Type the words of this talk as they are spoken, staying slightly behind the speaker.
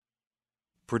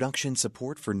Production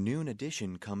support for Noon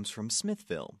Edition comes from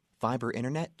Smithville, fiber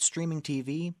internet, streaming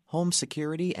TV, home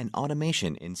security, and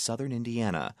automation in southern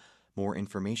Indiana. More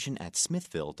information at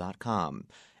smithville.com.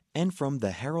 And from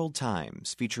the Herald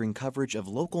Times, featuring coverage of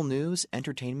local news,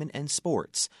 entertainment, and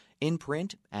sports, in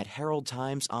print at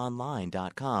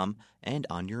heraldtimesonline.com and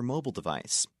on your mobile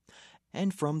device.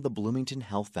 And from the Bloomington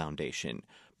Health Foundation,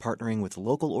 partnering with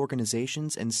local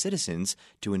organizations and citizens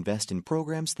to invest in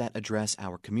programs that address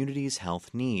our community's health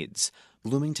needs.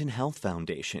 Bloomington Health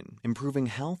Foundation, improving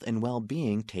health and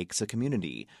well-being takes a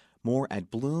community. More at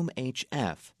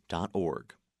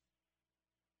bloomhf.org.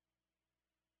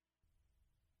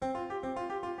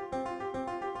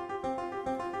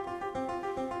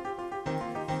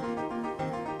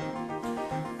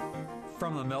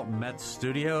 From the Milton Metz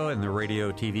studio in the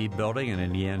Radio TV building at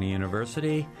Indiana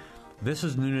University, this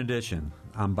is Noon Edition.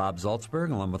 I'm Bob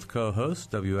Zaltzberg, along with co-host,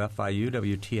 WFIU,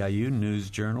 WTIU news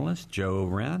journalist Joe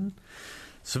Wren.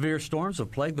 Severe storms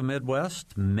have plagued the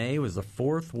Midwest. May was the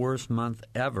fourth worst month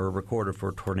ever recorded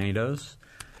for tornadoes.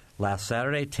 Last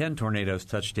Saturday, 10 tornadoes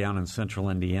touched down in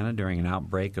central Indiana during an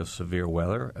outbreak of severe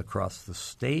weather across the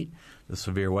state. The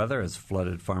severe weather has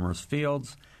flooded farmers'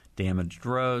 fields, damaged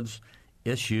roads.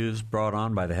 Issues brought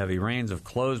on by the heavy rains have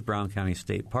closed Brown County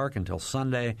State Park until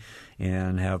Sunday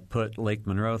and have put Lake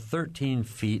Monroe 13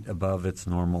 feet above its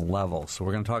normal level. So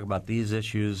we're going to talk about these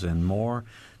issues and more,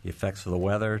 the effects of the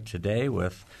weather today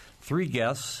with three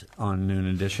guests on Noon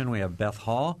Edition. We have Beth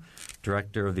Hall,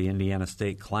 Director of the Indiana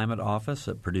State Climate Office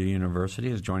at Purdue University,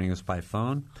 is joining us by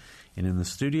phone. And in the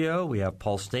studio, we have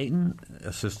Paul Staten,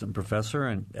 Assistant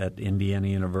Professor at Indiana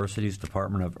University's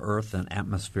Department of Earth and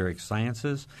Atmospheric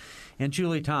Sciences, and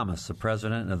Julie Thomas, the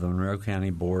President of the Monroe County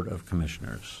Board of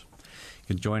Commissioners. You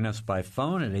can join us by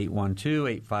phone at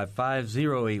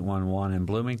 812-855-0811 in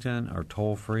Bloomington or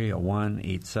toll-free at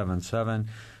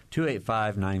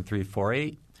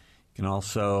 1-877-285-9348. You can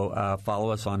also follow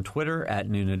us on Twitter at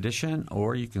Noon Edition,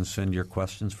 or you can send your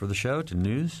questions for the show to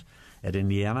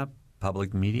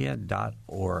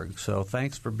news@indianapublicmedia.org. So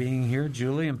thanks for being here,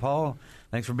 Julie and Paul.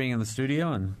 Thanks for being in the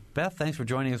studio. And Beth, thanks for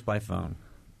joining us by phone.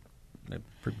 I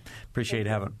appreciate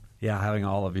having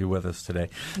all of you with us today.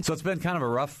 So it's been kind of a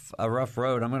rough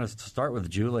road. I'm going to start with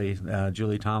Julie.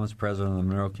 Julie Thomas, President of the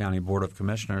Monroe County Board of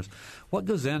Commissioners. What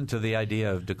goes into the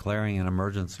idea of declaring an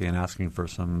emergency and asking for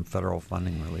some federal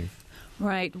funding relief?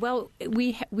 Right. Well,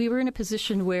 we were in a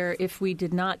position where if we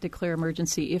did not declare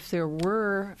emergency, if there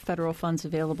were federal funds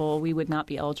available, we would not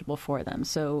be eligible for them.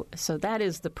 So that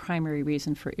is the primary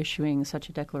reason for issuing such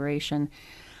a declaration.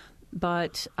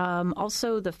 But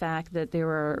also the fact that there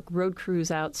are road crews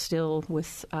out still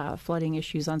with flooding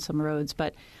issues on some roads.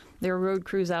 But there were road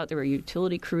crews out, there were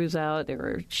utility crews out, there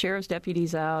were sheriff's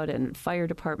deputies out and fire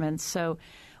departments. So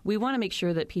we want to make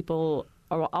sure that people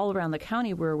all around the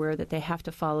county were aware that they have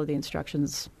to follow the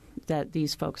instructions that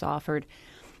these folks offered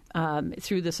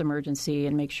through this emergency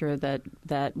and make sure that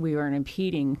we weren't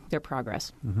impeding their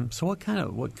progress. Mm-hmm. So what kind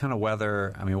of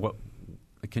weather? I mean, what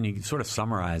can you sort of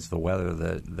summarize the weather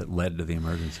that led to the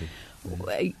emergency?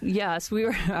 Yes, we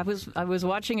were. I was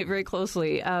watching it very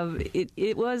closely.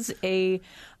 It was a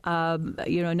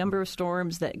number of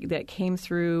storms that came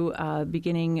through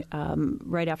beginning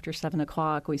right after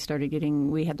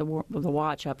 7:00. We had the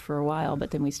watch up for a while,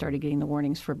 but then we started getting the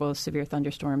warnings for both severe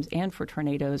thunderstorms and for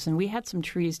tornadoes. And we had some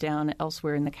trees down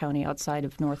elsewhere in the county outside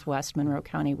of northwest Monroe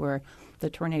County where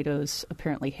the tornadoes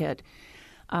apparently hit.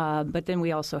 But then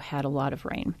we also had a lot of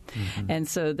rain. Mm-hmm. And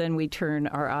so then we turned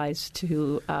our eyes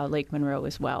to Lake Monroe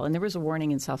as well. And there was a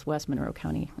warning in southwest Monroe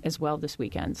County as well this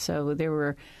weekend. So there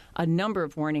were a number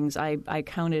of warnings. I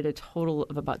counted a total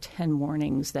of about 10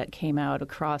 warnings that came out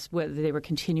across, whether they were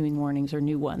continuing warnings or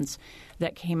new ones,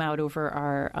 that came out over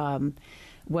our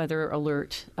weather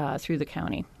alert through the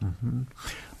county. Mm-hmm.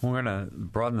 We're going to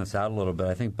broaden this out a little bit.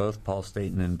 I think both Paul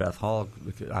Staten and Beth Hall,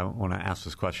 I want to ask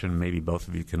this question. Maybe both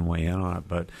of you can weigh in on it.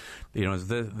 But, is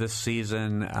this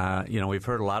season, we've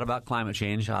heard a lot about climate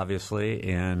change, obviously,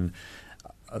 and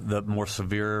the more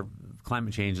severe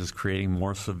climate change is creating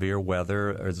more severe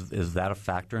weather. Is that a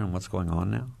factor in what's going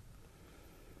on now?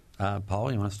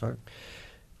 Paul, you want to start?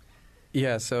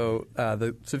 Yeah, so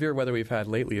the severe weather we've had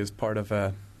lately is part of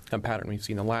a pattern we've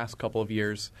seen the last couple of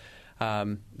years.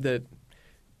 The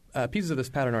pieces of this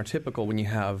pattern are typical when you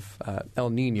have El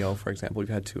Nino, for example. We've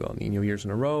had 2 El Nino years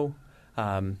in a row.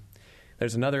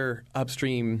 There's another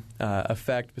upstream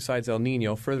effect besides El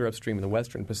Nino. Further upstream in the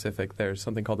western Pacific, there's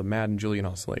something called the Madden-Julian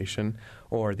Oscillation,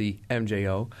 or the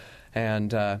MJO.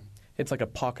 And it's like a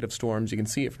pocket of storms. You can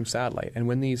see it from satellite. And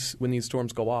when these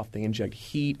storms go off, they inject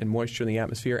heat and moisture in the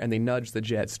atmosphere, and they nudge the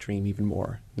jet stream even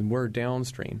more. And we're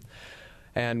downstream.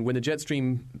 And when the jet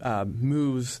stream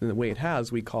moves in the way it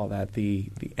has, we call that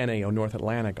the NAO, North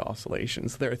Atlantic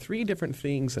oscillations. There are three different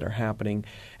things that are happening,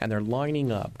 and they're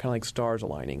lining up, kind of like stars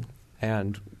aligning.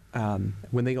 And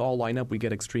when they all line up, we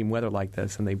get extreme weather like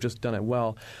this, and they've just done it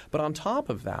well. But on top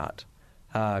of that,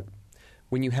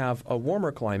 when you have a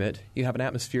warmer climate, you have an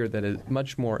atmosphere that is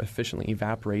much more efficiently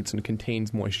evaporates and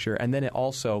contains moisture, and then it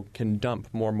also can dump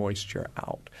more moisture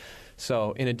out.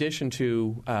 So in addition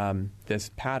to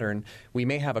this pattern, we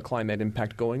may have a climate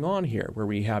impact going on here where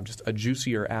we have just a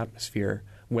juicier atmosphere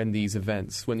when these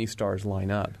stars line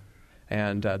up.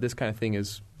 And this kind of thing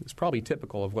is probably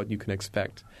typical of what you can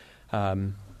expect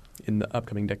in the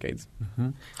upcoming decades. Mm-hmm.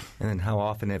 And then how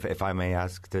often, if I may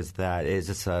ask, is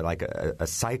this like a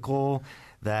cycle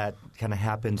that kind of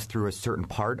happens through a certain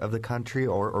part of the country,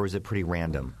 or is it pretty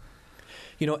random?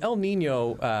 El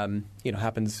Nino,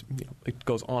 happens. It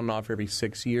goes on and off every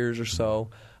 6 years or so.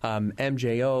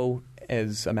 MJO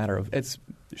is a matter of it's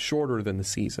shorter than the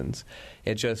seasons.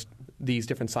 It's just these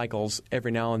different cycles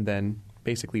every now and then.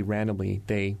 Basically, randomly,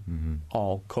 they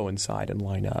all coincide and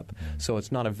line up. So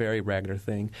it's not a very regular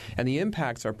thing. And the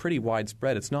impacts are pretty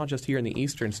widespread. It's not just here in the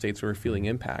eastern states where we're feeling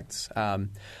impacts.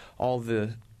 All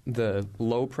the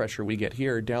low pressure we get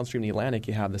here, downstream the Atlantic,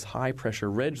 you have this high pressure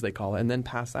ridge, they call it. And then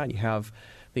past that, you have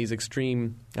these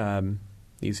extreme,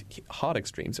 these hot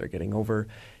extremes they're getting over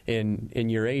in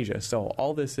Eurasia. So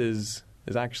all this is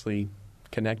actually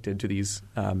connected to these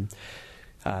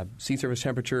sea surface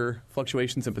temperature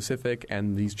fluctuations in Pacific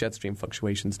and these jet stream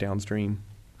fluctuations downstream.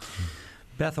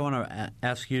 Beth, I want to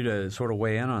ask you to sort of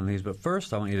weigh in on these, but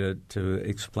first I want you to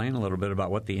explain a little bit about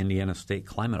what the Indiana State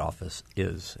Climate Office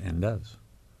is and does.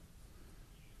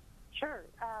 Sure.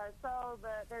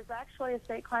 There's actually a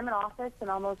state climate office in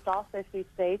almost all 50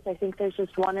 states. I think there's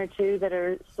just one or two that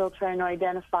are still trying to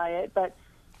identify it, but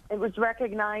it was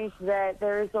recognized that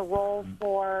there is a role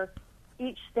for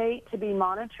each state to be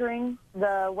monitoring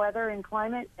the weather and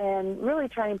climate and really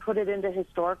try and put it into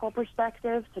historical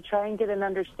perspective to try and get an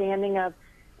understanding of,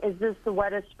 is this the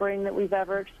wettest spring that we've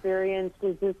ever experienced?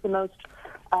 Is this the most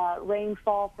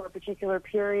rainfall for a particular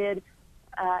period?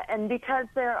 And because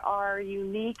there are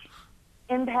unique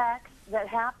impacts that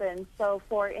happen, so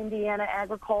for Indiana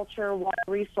agriculture, water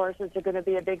resources are going to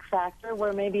be a big factor,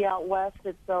 where maybe out west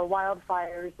it's the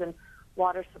wildfires and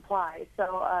water supply.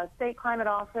 So State Climate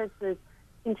Office is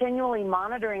continually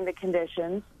monitoring the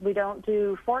conditions. We don't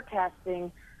do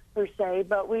forecasting per se,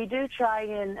 but we do try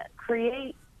and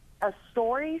create a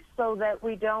story so that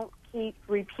we don't keep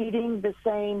repeating the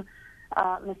same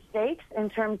mistakes in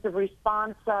terms of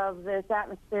response of this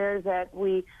atmosphere that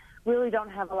we really don't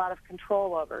have a lot of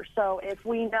control over. So if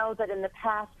we know that in the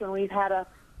past when we've had a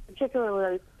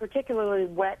particularly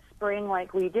wet spring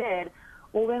like we did,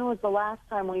 well, when was the last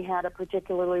time we had a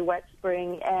particularly wet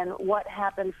spring, and what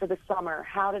happened for the summer?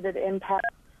 How did it impact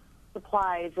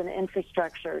supplies and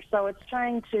infrastructure? So it's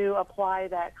trying to apply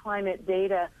that climate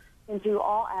data into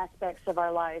all aspects of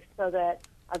our life so that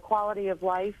our quality of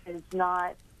life is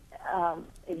not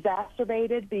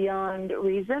exacerbated beyond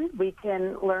reason. We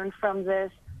can learn from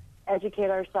this, educate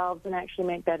ourselves, and actually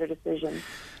make better decisions.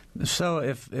 So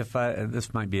if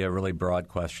this might be a really broad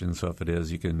question, so if it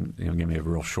is, you can give me a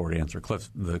real short answer,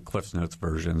 the Cliff's Notes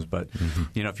versions. But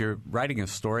if you're writing a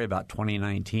story about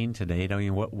 2019 today,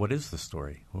 what is the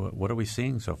story? What are we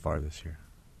seeing so far this year?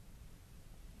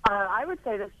 I would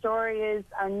say the story is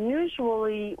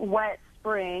unusually wet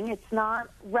spring. It's not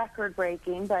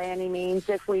record-breaking by any means.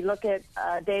 If we look at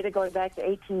data going back to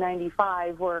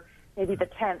 1895, we're maybe the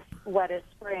 10th wettest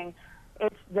spring.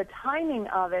 It's the timing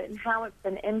of it and how it's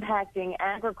been impacting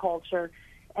agriculture.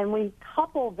 And we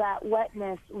couple that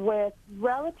wetness with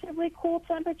relatively cool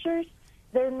temperatures.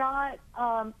 They're not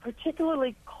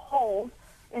particularly cold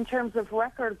in terms of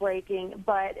record-breaking,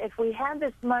 but if we had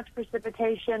this much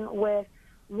precipitation with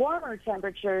warmer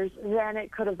temperatures, then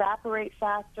it could evaporate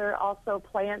faster. Also,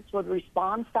 plants would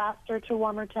respond faster to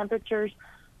warmer temperatures.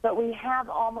 But we have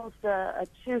almost a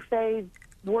two-phase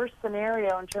worse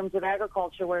scenario in terms of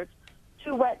agriculture, where it's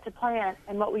too wet to plant,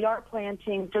 and what we are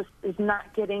planting just is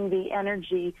not getting the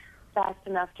energy fast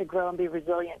enough to grow and be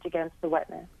resilient against the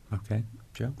wetness. Okay.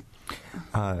 Joe?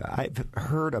 I've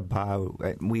heard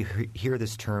about, we hear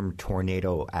this term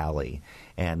Tornado Alley,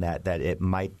 and that it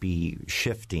might be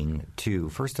shifting to,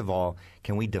 first of all,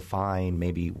 can we define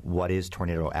maybe what is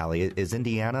Tornado Alley? Is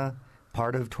Indiana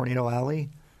part of Tornado Alley?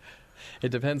 It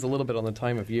depends a little bit on the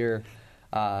time of year.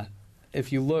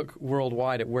 if you look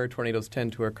worldwide at where tornadoes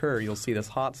tend to occur, you'll see this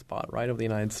hot spot right over the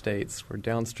United States. We're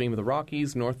downstream of the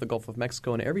Rockies, north of the Gulf of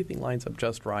Mexico, and everything lines up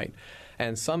just right.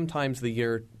 And sometimes of the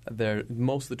year,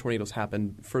 most of the tornadoes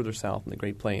happen further south in the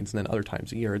Great Plains, and then other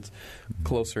times of the year it's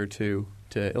closer to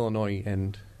Illinois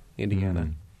and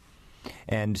Indiana.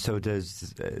 And so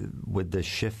with the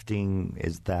shifting,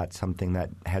 is that something that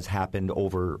has happened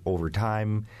over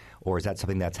time, or is that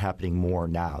something that's happening more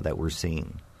now that we're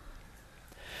seeing?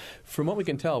 From what we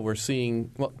can tell, we're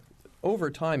seeing, well, over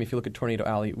time, if you look at Tornado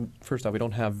Alley, first off, we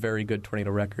don't have very good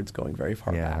tornado records going very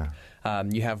far back.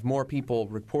 You have more people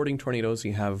reporting tornadoes.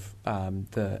 You have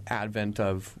the advent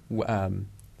of the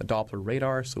Doppler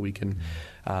radar, so we can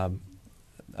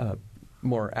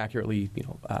more accurately,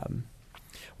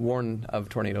 warn of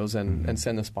tornadoes and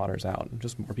send the spotters out, and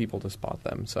just more people to spot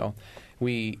them. So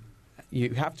you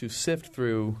have to sift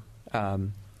through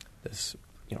this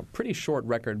pretty short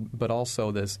record, but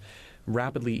also this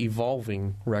rapidly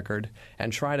evolving record,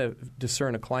 and try to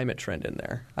discern a climate trend in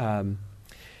there.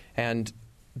 And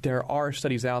there are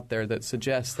studies out there that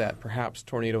suggest that perhaps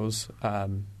tornadoes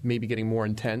may be getting more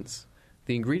intense.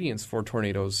 The ingredients for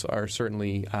tornadoes are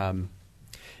certainly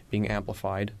being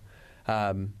amplified.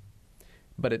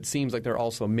 But it seems like there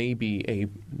also may be a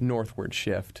northward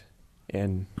shift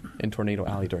in Tornado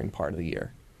Alley during part of the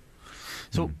year.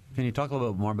 So, can you talk a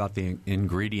little bit more about the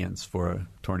ingredients for a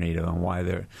tornado and why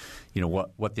they're,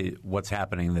 what's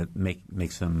happening that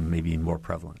makes them maybe more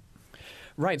prevalent?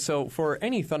 Right. So, for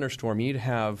any thunderstorm, you need to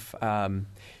have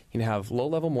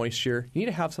low-level moisture. You need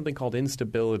to have something called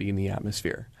instability in the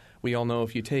atmosphere. We all know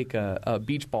if you take a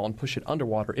beach ball and push it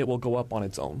underwater, it will go up on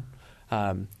its own.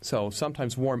 So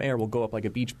sometimes warm air will go up like a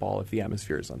beach ball if the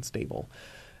atmosphere is unstable.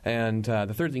 And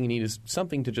the third thing you need is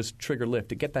something to just trigger lift,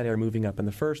 to get that air moving up in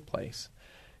the first place.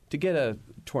 To get a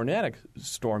tornadic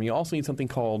storm, you also need something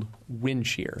called wind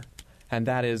shear. And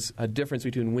that is a difference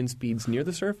between wind speeds near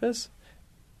the surface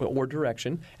or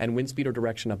direction and wind speed or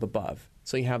direction up above.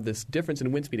 So you have this difference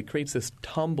in wind speed. It creates this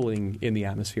tumbling in the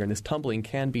atmosphere, and this tumbling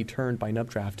can be turned by an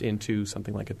updraft into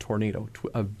something like a tornado,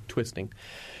 twisting.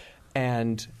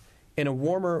 And in a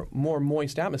warmer, more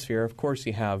moist atmosphere, of course,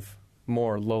 you have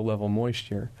more low-level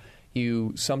moisture.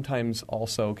 You sometimes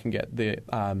also can get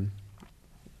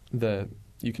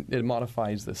it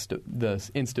modifies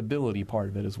the instability part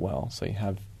of it as well. So you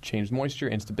have changed moisture,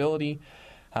 instability.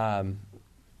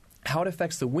 How it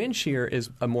affects the wind shear is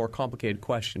a more complicated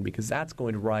question, because that's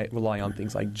going to rely on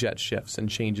things like jet shifts and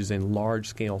changes in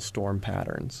large-scale storm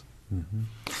patterns. Mm-hmm.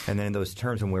 And then in those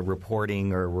terms, when we're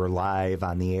reporting or we're live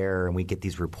on the air and we get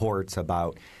these reports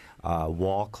about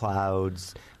wall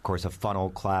clouds, of course, a funnel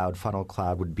cloud. Funnel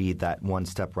cloud would be that one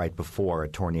step right before a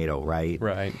tornado, right?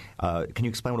 Right. Can you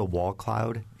explain what a wall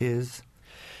cloud is?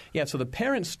 Yeah, so the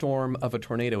parent storm of a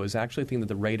tornado is actually a thing that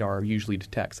the radar usually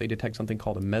detects. They detect something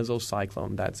called a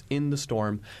mesocyclone that's in the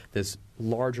storm, this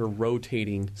larger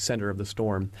rotating center of the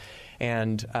storm.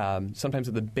 And sometimes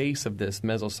at the base of this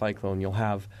mesocyclone, you'll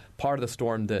have part of the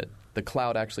storm that the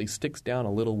cloud actually sticks down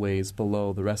a little ways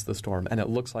below the rest of the storm, and it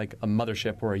looks like a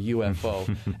mothership or a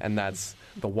UFO, and that's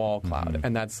the wall cloud.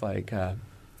 And that's like a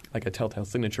telltale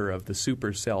signature of the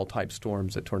supercell-type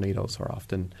storms that tornadoes are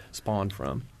often spawned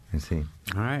from. I see.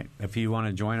 All right. If you want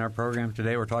to join our program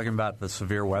today, we're talking about the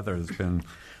severe weather that's been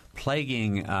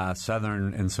plaguing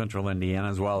southern and central Indiana,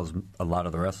 as well as a lot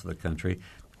of the rest of the country.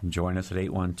 Join us at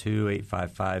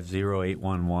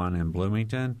 812-855-0811 in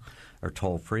Bloomington, or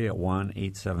toll free at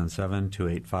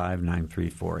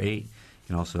 1-877-285-9348. You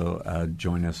can also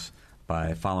join us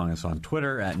by following us on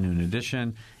Twitter at Noon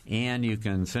Edition, and you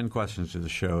can send questions to the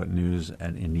show at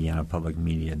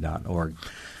news@indianapublicmedia.org.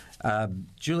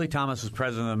 Julie Thomas is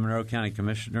president of the Monroe County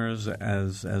Commissioners,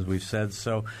 as we've said.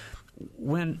 So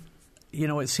when,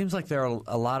 it seems like there are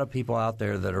a lot of people out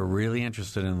there that are really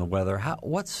interested in the weather.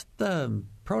 What's the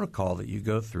protocol that you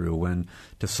go through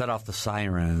to set off the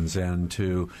sirens and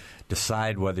to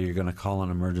decide whether you're going to call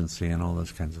an emergency and all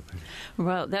those kinds of things?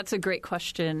 Well, that's a great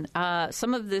question.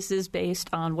 Some of this is based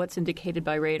on what's indicated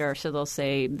by radar. So they'll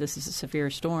say this is a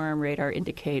severe storm. Radar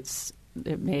indicates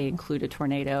it may include a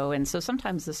tornado. And so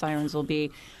sometimes the sirens will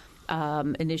be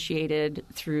initiated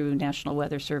through National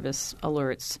Weather Service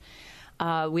alerts.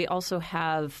 We also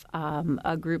have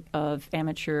a group of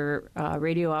amateur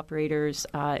radio operators,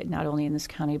 not only in this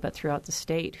county but throughout the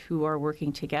state, who are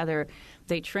working together.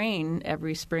 They train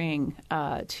every spring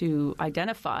to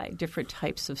identify different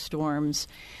types of storms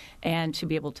and to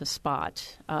be able to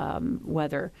spot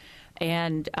weather.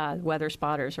 And weather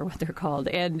spotters are what they're called.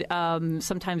 And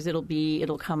sometimes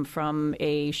it'll come from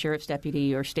a sheriff's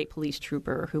deputy or state police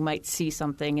trooper who might see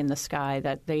something in the sky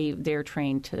that they're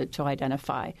trained to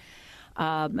identify.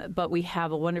 But we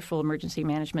have a wonderful emergency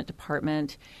management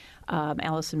department.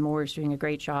 Allison Moore is doing a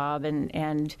great job,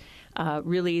 and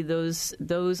really those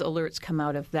alerts come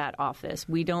out of that office.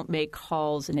 We don't make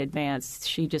calls in advance.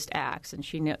 She just acts, and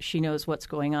she knows what's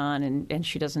going on, and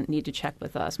she doesn't need to check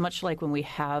with us. Much like when we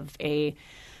have a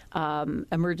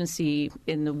emergency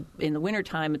in the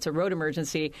wintertime, it's a road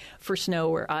emergency for snow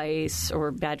or ice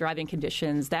or bad driving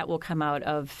conditions. That will come out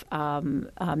of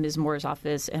Ms. Moore's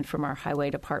office and from our highway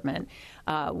department.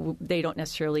 They don't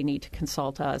necessarily need to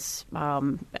consult us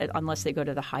unless they go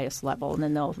to the highest level, and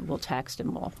then we'll text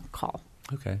and we'll call.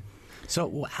 Okay.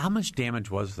 So how much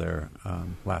damage was there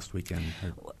last weekend?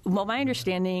 Well, my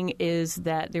understanding is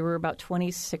that there were about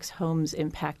 26 homes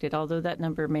impacted, although that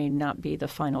number may not be the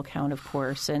final count, of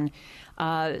course. And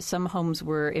some homes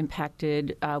were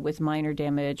impacted with minor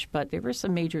damage, but there was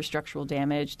some major structural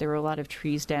damage. There were a lot of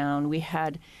trees down. We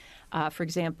had, for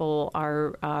example,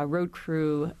 our road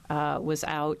crew was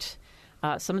out.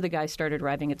 Some of the guys started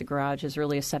arriving at the garage as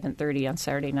early as 7:30 on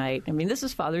Saturday night. I mean, this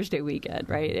is Father's Day weekend,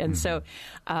 right? And so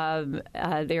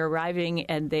they're arriving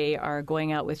and they are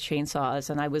going out with chainsaws.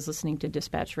 And I was listening to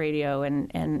dispatch radio, and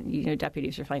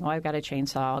deputies are saying, "Oh, I've got a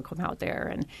chainsaw. I'll come out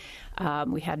there."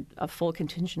 And we had a full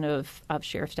contingent of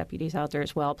sheriff's deputies out there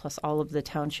as well, plus all of the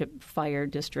township fire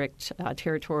district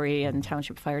territory and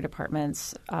township fire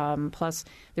departments. Plus,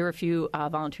 there were a few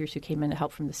volunteers who came in to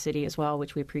help from the city as well,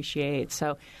 which we appreciate.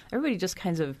 So everybody just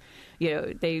kinds of,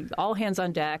 they all hands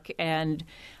on deck. And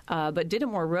but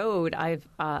Dittamore Road,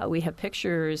 we have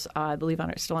pictures, I believe,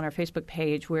 still on our Facebook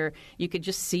page, where you could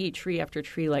just see tree after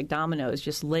tree like dominoes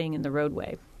just laying in the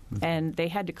roadway. Mm-hmm. And they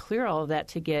had to clear all of that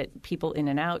to get people in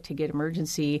and out, to get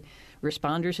emergency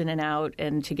responders in and out,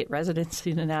 and to get residents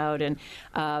in and out, and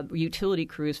utility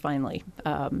crews finally.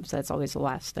 So that's always the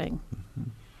last thing. Mm-hmm.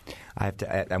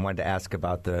 I wanted to ask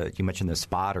about you mentioned the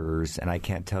spotters, and I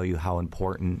can't tell you how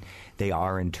important they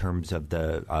are in terms of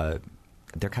they're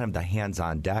kind of the hands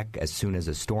on deck as soon as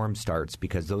a storm starts,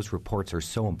 because those reports are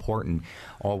so important.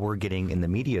 All we're getting in the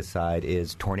media side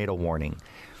is tornado warning.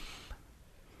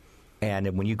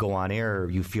 And when you go on air,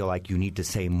 you feel like you need to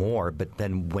say more. But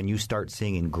then when you start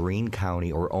seeing in Greene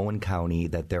County or Owen County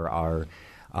that there are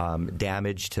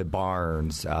damage to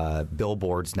barns,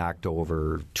 billboards knocked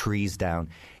over, trees down,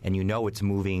 and it's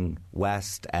moving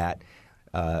east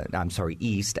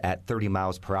at 30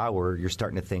 miles per hour, you're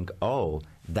starting to think, oh,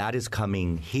 that is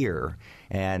coming here.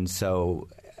 And so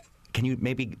can you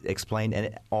maybe explain,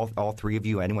 and all three of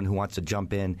you, anyone who wants to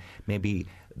jump in, maybe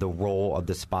the role of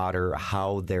the spotter,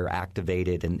 how they're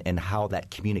activated, and how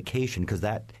that communication, because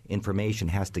that information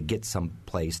has to get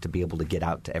someplace to be able to get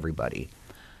out to everybody.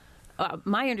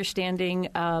 My understanding,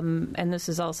 and this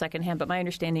is all secondhand, but my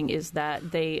understanding is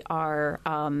that they are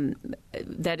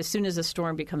that as soon as a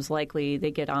storm becomes likely,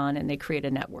 they get on and they create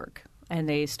a network and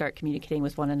they start communicating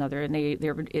with one another. And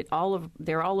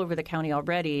they're all over the county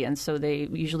already, and so they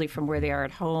usually from where they are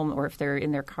at home, or if they're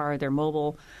in their car, they're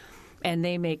mobile, and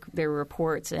they make their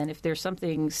reports. And if there's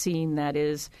something seen that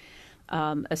is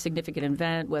a significant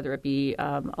event, whether it be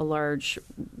a large,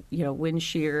 wind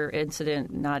shear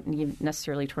incident, not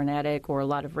necessarily tornadic, or a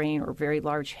lot of rain or very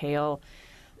large hail,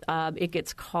 it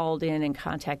gets called in and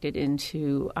contacted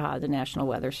into the National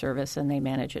Weather Service, and they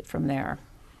manage it from there.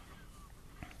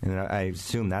 And I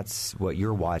assume that's what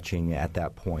you're watching at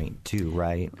that point too,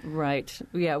 right? Right.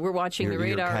 Yeah, we're watching the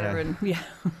radar, and yeah,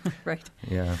 right.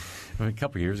 Yeah. A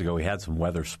couple of years ago, we had some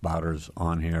weather spotters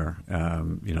on here.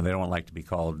 They don't like to be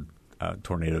called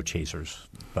tornado chasers,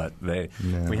 but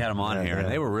we had them on here,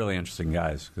 and they were really interesting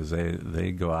guys, because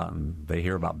they go out and they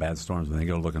hear about bad storms and they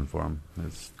go looking for them.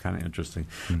 It's kind of interesting.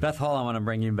 Mm-hmm. Beth Hall, I want to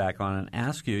bring you back on and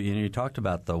ask you. You talked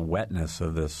about the wetness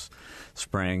of this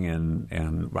spring,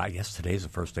 and I guess today's the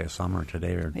first day of summer.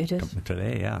 It is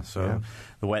today, yeah. So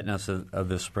the wetness of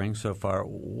this spring so far.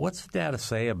 What's the data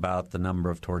say about the number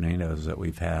of tornadoes that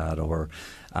we've had, or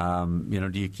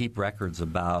do you keep records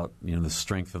about the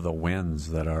strength of the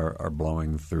winds that are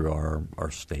blowing through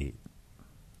our state?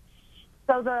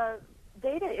 So the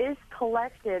data is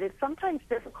collected. It's sometimes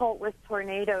difficult with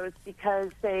tornadoes because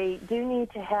they do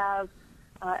need to have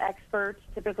experts,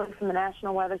 typically from the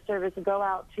National Weather Service, to go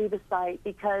out to the site,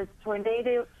 because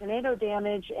tornado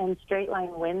damage and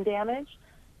straight-line wind damage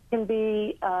can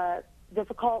be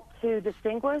difficult to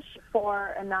distinguish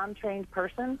for a non-trained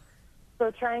person. So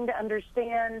trying to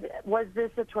understand, was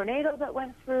this a tornado that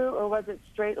went through, or was it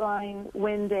straight-line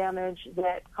wind damage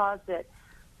that caused it?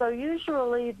 So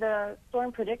usually the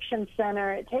Storm Prediction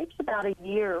Center, it takes about a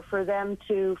year for them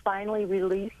to finally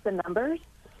release the numbers.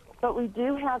 But we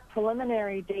do have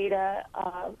preliminary data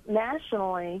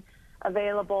nationally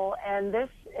available. And this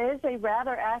is a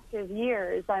rather active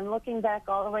year. As I'm looking back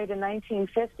all the way to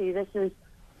 1950, this is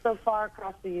so far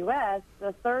across the U.S.,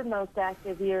 the third most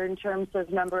active year in terms of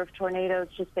number of tornadoes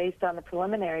just based on the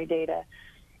preliminary data.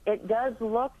 It does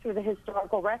look through the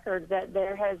historical record that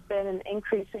there has been an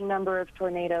increasing number of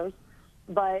tornadoes,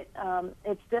 but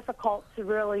it's difficult to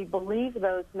really believe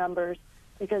those numbers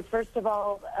because, first of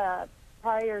all,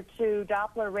 prior to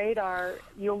Doppler radar,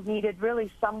 you needed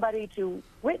really somebody to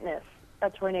witness a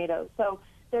tornado. So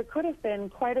there could have been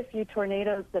quite a few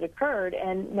tornadoes that occurred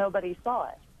and nobody saw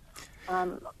it.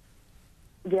 Do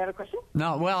you have a question?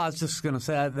 No, well, I was just going to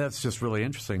say that's just really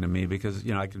interesting to me because,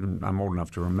 I'm old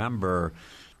enough to remember,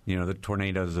 the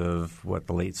tornadoes of,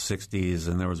 the late 60s,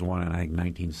 and there was one in, I think,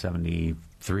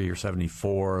 1973 or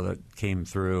 74 that came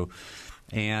through.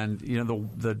 And,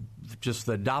 the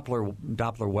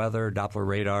Doppler weather, Doppler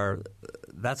radar,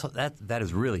 that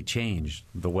has really changed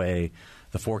the way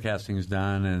the forecasting is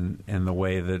done and the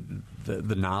way that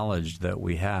the knowledge that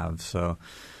we have. So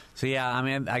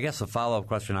yeah, I guess the follow-up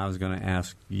question I was going to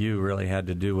ask you really had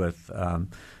to do with,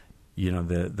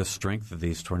 the strength of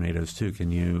these tornadoes too.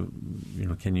 Can you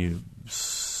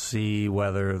see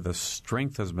whether the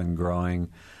strength has been growing,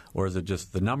 or is it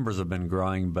just the numbers have been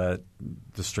growing, but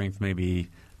the strength may be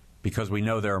because we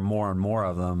know there are more and more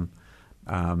of them,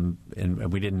 and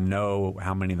we didn't know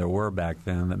how many there were back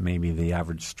then, that maybe the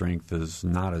average strength is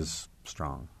not as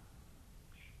strong?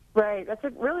 Right. That's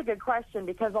a really good question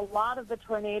because a lot of the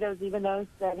tornadoes, even those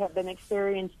that have been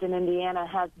experienced in Indiana,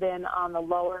 have been on the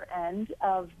lower end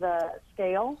of the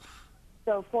scale.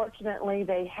 So fortunately,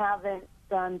 they haven't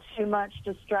done too much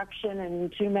destruction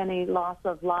and too many loss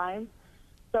of lives.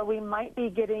 So we might be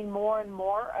getting more and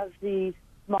more of these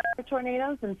smaller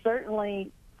tornadoes, and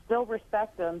certainly still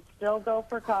respect them, still go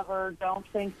for cover, don't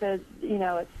think that,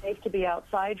 it's safe to be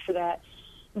outside for that.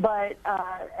 But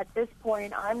at this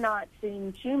point, I'm not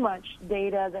seeing too much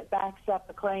data that backs up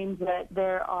the claims that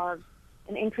there are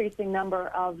an increasing number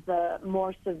of the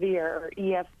more severe or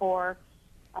EF4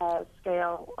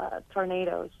 scale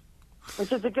tornadoes,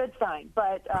 which is a good sign.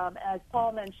 But as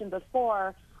Paul mentioned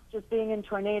before, just being in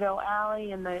Tornado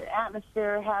Alley and the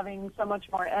atmosphere having so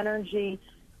much more energy,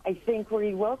 I think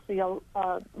we will see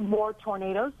more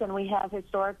tornadoes than we have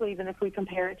historically, even if we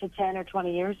compare it to 10 or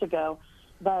 20 years ago.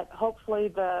 But hopefully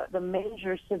the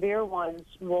major severe ones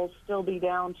will still be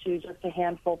down to just a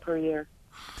handful per year.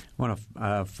 I want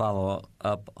to follow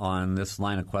up on this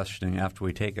line of questioning after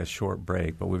we take a short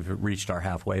break, but we've reached our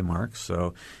halfway mark.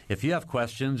 So if you have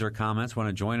questions or comments, want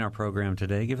to join our program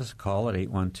today, give us a call at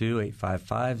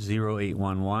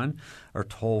 812-855-0811 or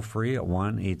toll free at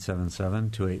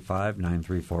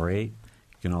 1-877-285-9348.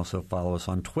 You can also follow us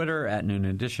on Twitter at Noon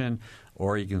Edition,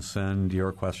 or you can send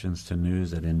your questions to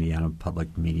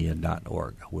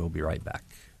news@indianapublicmedia.org. We'll be right back.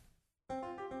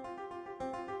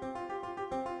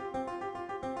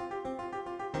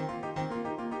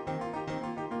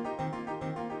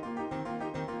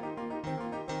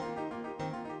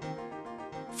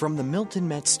 From the Milton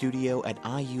Metz studio at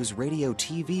IU's Radio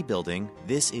TV building,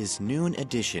 this is Noon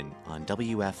Edition on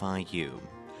WFIU.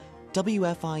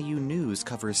 WFIU News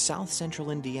covers South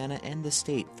Central Indiana and the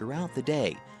state throughout the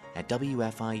day at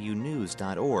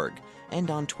WFIUnews.org and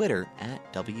on Twitter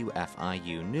at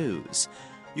WFIU News.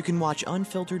 You can watch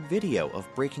unfiltered video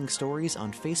of breaking stories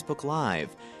on Facebook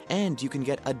Live, and you can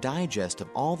get a digest of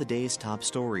all the day's top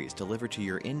stories delivered to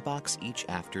your inbox each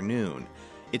afternoon.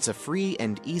 It's a free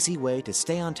and easy way to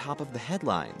stay on top of the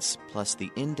headlines, plus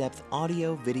the in-depth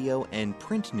audio, video, and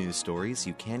print news stories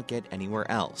you can't get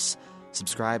anywhere else.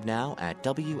 Subscribe now at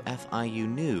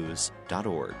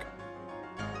WFIUnews.org.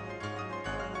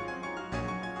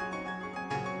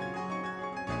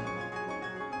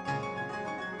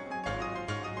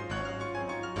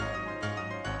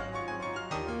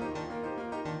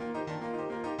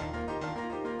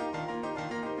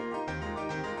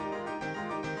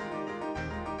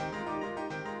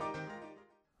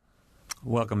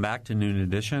 Welcome back to Noon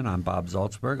Edition. I'm Bob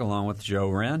Zaltsberg along with Joe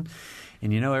Wren.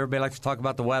 And everybody likes to talk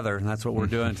about the weather, and that's what we're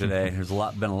doing today. There's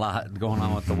been a lot going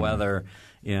on with the weather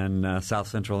in South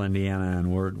Central Indiana,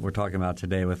 and we're talking about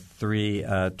today with three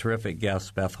terrific guests: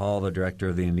 Beth Hall, the director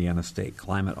of the Indiana State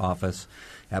Climate Office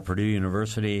at Purdue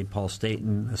University; Paul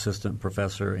Staten, assistant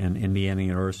professor in Indiana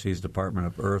University's Department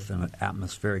of Earth and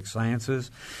Atmospheric Sciences;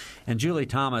 and Julie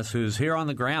Thomas, who's here on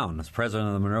the ground as president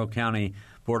of the Monroe County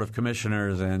Board of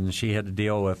Commissioners, and she had to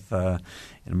deal with an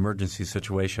emergency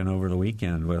situation over the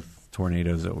weekend with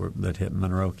tornadoes that hit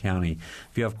Monroe County.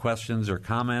 If you have questions or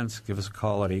comments, give us a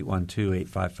call at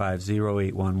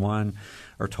 812-855-0811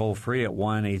 or toll free at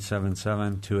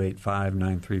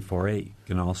 1-877-285-9348. You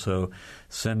can also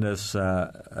send us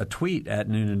a tweet at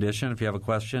Noon Edition if you have a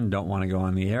question, don't want to go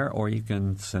on the air, or you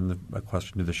can send a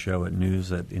question to the show at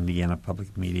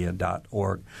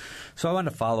news@indianapublicmedia.org. So I wanted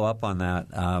to follow up on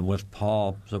that with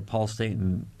Paul. So Paul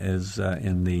Staten is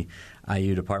in the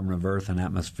IU Department of Earth and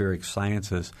Atmospheric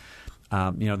Sciences.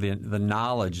 The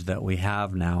knowledge that we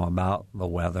have now about the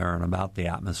weather and about the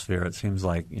atmosphere, it seems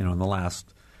like, in the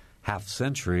last half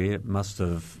century, it must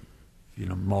have,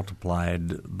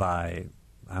 multiplied by,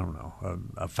 I don't know,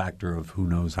 a factor of who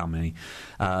knows how many,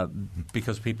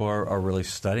 because people are really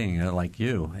studying it like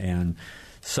you. And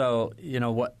so,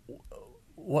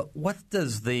 what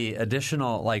does the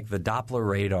additional, like the Doppler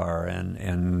radar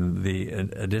and the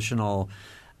additional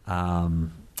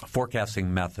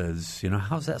forecasting methods,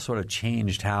 how's that sort of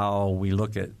changed how we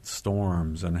look at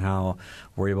storms and how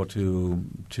we're able to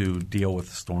deal with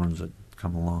the storms that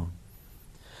come along?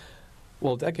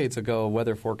 Well, decades ago,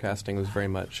 weather forecasting was very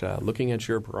much looking at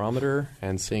your barometer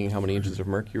and seeing how many inches of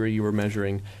mercury you were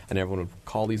measuring, and everyone would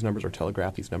call these numbers or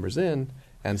telegraph these numbers in,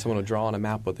 and someone would draw on a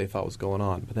map what they thought was going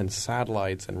on. But then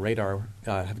satellites and radar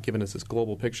have given us this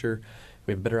global picture.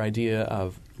 We have a better idea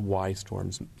of why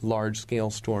large-scale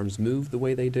storms move the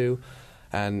way they do.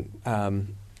 And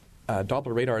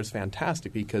Doppler radar is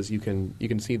fantastic because you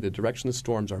can see the direction the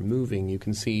storms are moving. You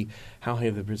can see how high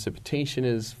the precipitation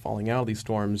is falling out of these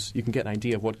storms. You can get an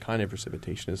idea of what kind of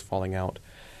precipitation is falling out.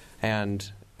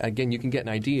 And, again, you can get an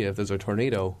idea if there's a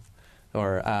tornado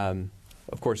or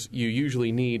of course, you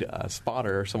usually need a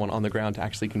spotter or someone on the ground to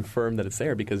actually confirm that it's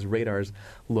there because radars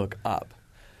look up.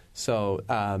 So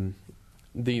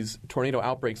these tornado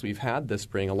outbreaks we've had this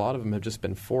spring, a lot of them have just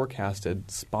been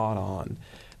forecasted spot on.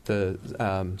 The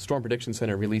Storm Prediction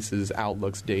Center releases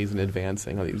outlooks days in advance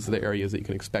saying, these are the areas that you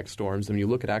can expect storms. And when you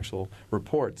look at actual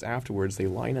reports afterwards, they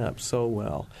line up so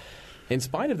well. In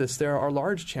spite of this, there are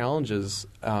large challenges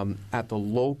at the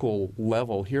local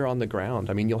level here on the ground.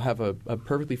 I mean, you'll have a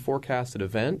perfectly forecasted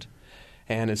event,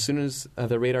 and as soon as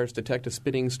the radars detect a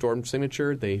spinning storm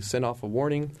signature, they send off a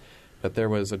warning. But there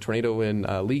was a tornado in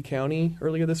Lee County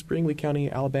earlier this spring, Lee County,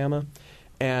 Alabama.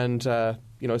 And,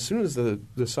 as soon as the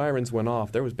sirens went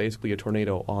off, there was basically a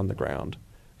tornado on the ground.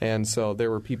 And so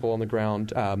there were people on the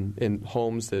ground in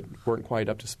homes that weren't quite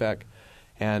up to spec.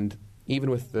 And even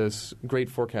with this great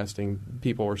forecasting,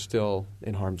 people were still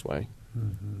in harm's way.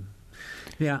 Mm-hmm.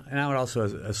 Yeah, and I would also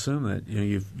assume that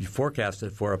you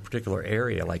forecasted for a particular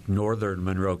area like northern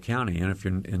Monroe County. And if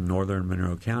you're in northern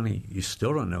Monroe County, you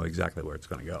still don't know exactly where it's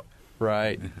going to go.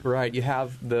 Right. You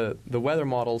have the weather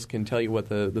models can tell you what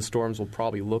the storms will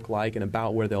probably look like and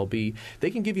about where they'll be.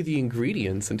 They can give you the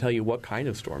ingredients and tell you what kind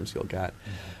of storms you'll get.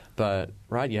 Mm-hmm. But,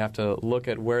 you have to look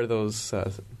at where those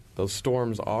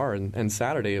storms are. And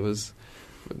Saturday it was,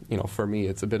 for me,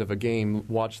 it's a bit of a game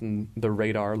watching the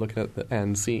radar, looking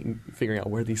at figuring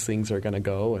out where these things are going to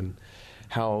go and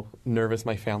how nervous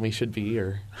my family should be.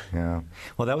 Yeah.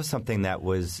 Well, that was something that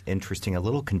was interesting, a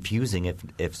little confusing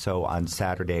if so on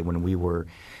Saturday when we were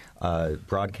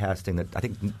broadcasting that I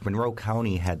think Monroe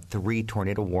County had 3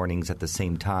 tornado warnings at the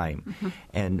same time. Mm-hmm.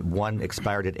 And one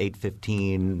expired at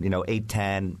 8:15,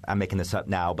 8:10. I'm making this up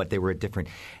now, but they were at different.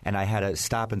 And I had to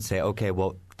stop and say, okay,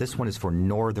 well, this one is for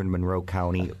northern Monroe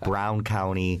County, Brown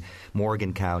County,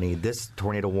 Morgan County. This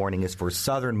tornado warning is for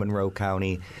southern Monroe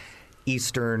County,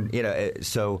 eastern,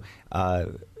 so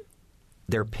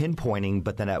they're pinpointing,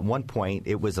 but then at one point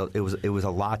it was a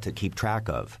lot to keep track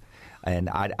of.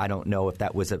 And I don't know if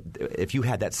that was if you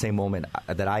had that same moment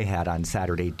that I had on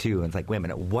Saturday too. And it's like, wait a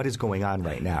minute, what is going on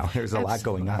right now? There's a lot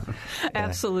going on.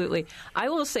 Absolutely. I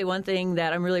will say one thing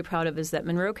that I'm really proud of is that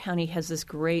Monroe County has this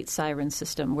great siren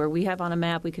system where we have on a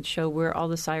map, we could show where all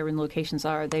the siren locations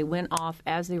are. They went off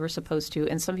as they were supposed to.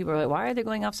 And some people are like, why are they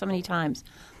going off so many times?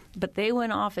 But they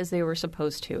went off as they were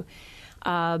supposed to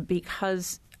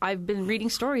because I've been reading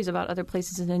stories about other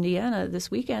places in Indiana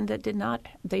this weekend that did not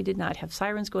have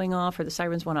sirens going off, or the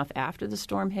sirens went off after the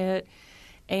storm hit.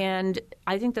 And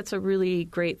I think that's a really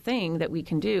great thing that we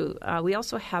can do. We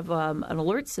also have an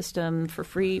alert system for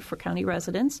free for county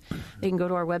residents. They can go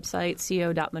to our website,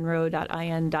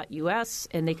 co.monroe.in.us,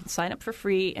 and they can sign up for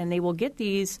free, and they will get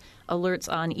these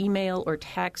alerts on email or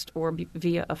text or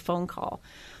via a phone call.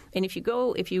 And if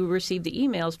you receive the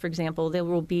emails, for example, there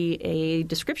will be a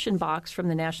description box from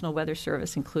the National Weather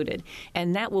Service included.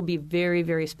 And that will be very,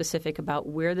 very specific about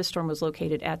where the storm was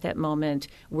located at that moment,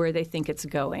 where they think it's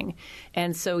going.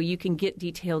 And so you can get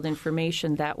detailed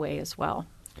information that way as well.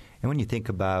 And when you think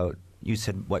about you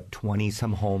said,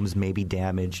 20-some homes may be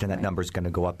damaged, and that number's going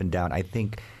to go up and down. I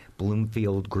think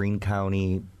Bloomfield, Greene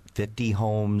County, 50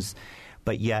 homes.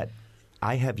 But yet,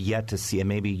 I have yet to see, and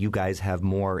maybe you guys have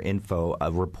more info,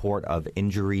 a report of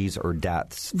injuries or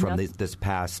deaths from this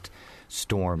past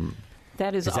storm.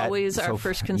 That is always our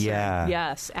first concern. Yeah.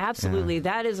 Yes, absolutely.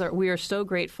 Yeah. We are so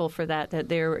grateful for that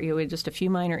there were just a few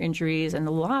minor injuries and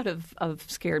a lot of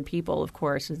scared people, of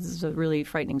course. This is a really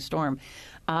frightening storm.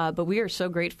 But we are so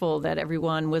grateful that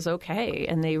everyone was okay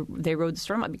and they rode the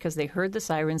storm out because they heard the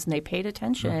sirens and they paid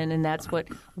attention, and that's what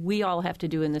we all have to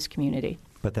do in this community.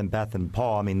 But then Beth and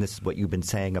Paul, I mean, this is what you've been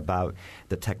saying about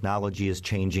the technology is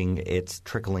changing. It's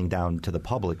trickling down to the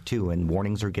public, too, and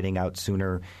warnings are getting out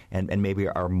sooner and maybe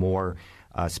are more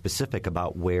specific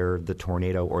about where the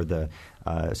tornado or the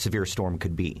severe storm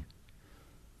could be.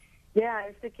 Yeah, I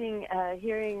was thinking,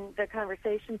 hearing the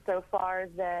conversation so far,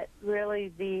 that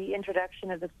really the introduction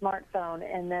of the smartphone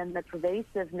and then the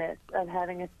pervasiveness of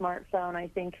having a smartphone, I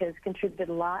think, has contributed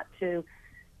a lot to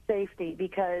safety,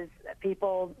 because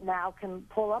people now can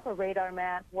pull up a radar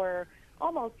map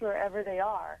almost wherever they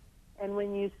are. And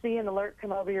when you see an alert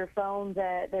come over your phone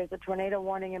that there's a tornado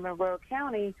warning in Monroe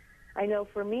County, I know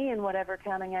for me, in whatever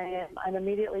county I am, I'm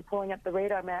immediately pulling up the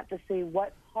radar map to see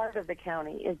what part of the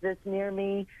county. Is this near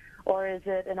me, or is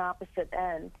it an opposite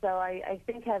end? So I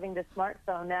think having the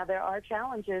smartphone, now there are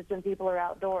challenges when people are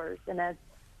outdoors. And as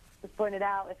was pointed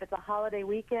out, if it's a holiday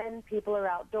weekend, people are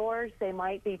outdoors. They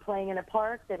might be playing in a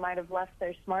park. They might have left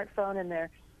their smartphone in their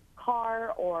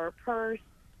car or purse.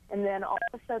 And then all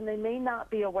of a sudden they may not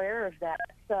be aware of that.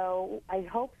 So I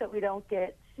hope that we don't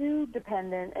get too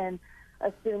dependent and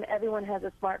assume everyone has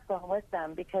a smartphone with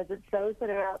them, because it's those that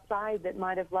are outside that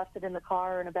might have left it in the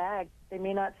car or in a bag. They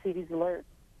may not see these alerts.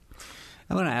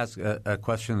 I'm going to ask a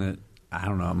question that, I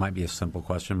don't know, it might be a simple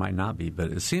question, might not be,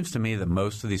 but it seems to me that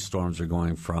most of these storms are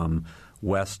going from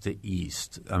west to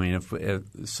east. I mean,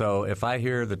 if I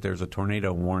hear that there's a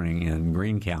tornado warning in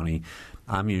Greene County,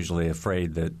 I'm usually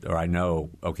afraid that, or I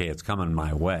know, okay, it's coming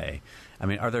my way. I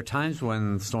mean, are there times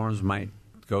when storms might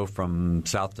go from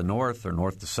south to north or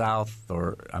north to south,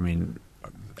 or I mean,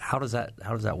 how does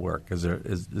that work? Is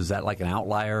that like an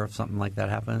outlier if something like that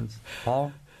happens,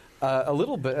 Paul? A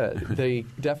little bit. They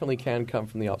definitely can come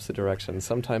from the opposite direction.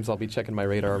 Sometimes I'll be checking my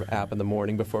radar app in the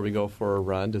morning before we go for a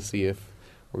run to see if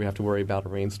we have to worry about a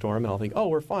rainstorm, and I'll think, oh,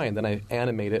 we're fine. Then I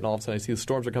animate it, and all of a sudden I see the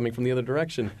storms are coming from the other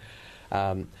direction.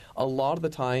 A lot of the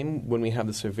time when we have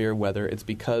the severe weather, it's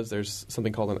because there's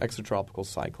something called an extratropical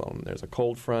cyclone. There's a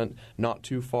cold front not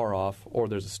too far off, or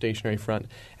there's a stationary front.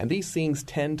 And these things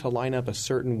tend to line up a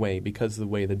certain way because of the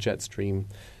way the jet stream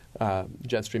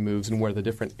moves and where the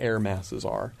different air masses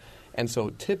are. And so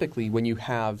typically when you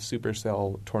have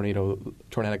supercell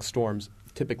tornadic storms,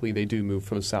 typically they do move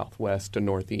from southwest to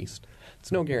northeast.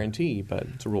 It's no guarantee, but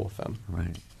it's a rule of thumb.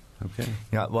 Right. Okay.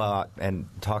 Yeah, well, and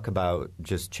talk about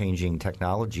just changing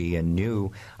technology and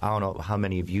new. I don't know how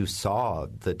many of you saw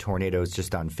the tornadoes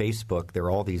just on Facebook. There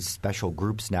are all these special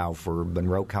groups now for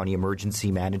Monroe County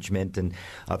Emergency Management and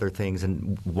other things.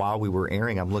 And while we were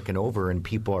airing, I'm looking over and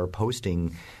people are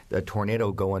posting a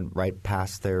tornado going right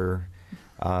past their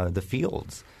the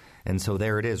fields. And so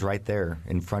there it is right there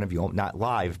in front of you. Not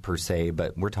live per se,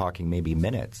 but we're talking maybe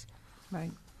minutes. Right.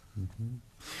 Mm-hmm.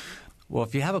 Well,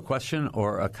 if you have a question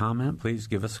or a comment, please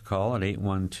give us a call at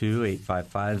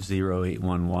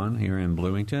 812-855-0811 here in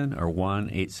Bloomington, or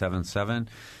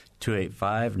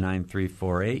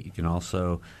 1-877-285-9348. You can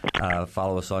also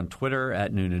follow us on Twitter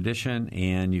at Noon Edition,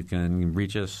 and you can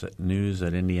reach us at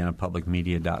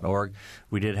news@indianapublicmedia.org.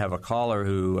 We did have a caller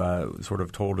who sort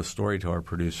of told a story to our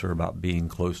producer about being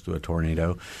close to a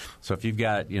tornado. So if you've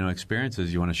got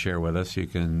experiences you want to share with us, you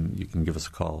can give us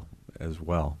a call as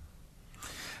well.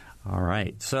 All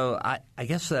right. So I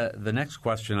guess the next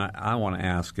question I want to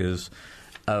ask is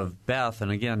of Beth.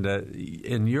 And again,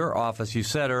 in your office, you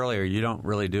said earlier you don't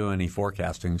really do any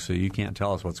forecasting, so you can't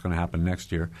tell us what's going to happen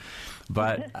next year.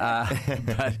 But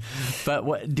but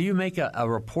what, do you make a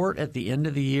report at the end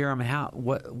of the year? I mean,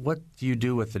 what do you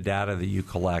do with the data that you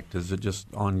collect? Is it just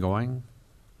ongoing?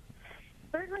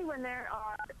 Certainly when there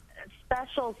are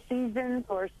special seasons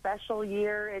or special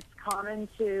year, it's common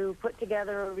to put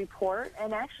together a report.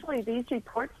 And actually, these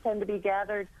reports tend to be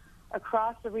gathered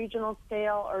across the regional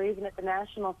scale or even at the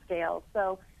national scale.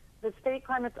 So the State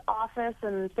Climate Office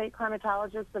and state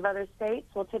climatologists of other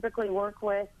states will typically work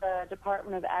with the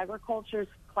Department of Agriculture's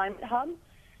Climate Hub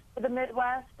for the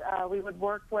Midwest. We would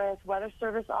work with Weather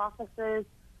Service offices.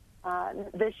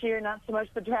 This year, not so much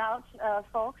the drought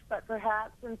folks, but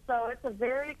perhaps. And so it's a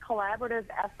very collaborative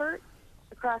effort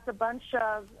across a bunch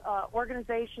of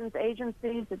organizations,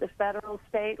 agencies at the federal,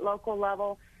 state, local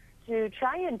level to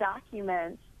try and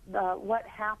document what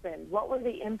happened. What were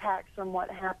the impacts from what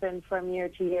happened from year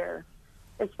to year?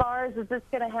 As far as is this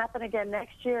going to happen again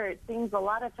next year, it seems a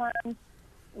lot of times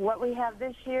what we have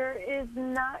this year is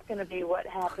not going to be what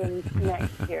happens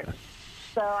next year.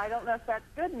 So I don't know if that's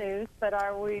good news, but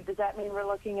does that mean we're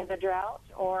looking at the drought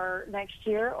or next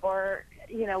year? Or,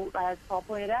 as Paul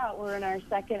pointed out, we're in our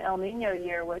second El Nino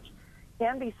year, which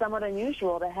can be somewhat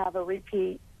unusual to have a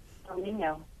repeat El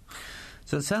Nino.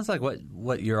 So it sounds like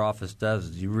what your office does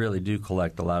is you really do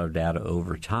collect a lot of data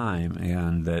over time,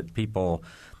 and that people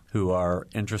who are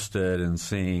interested in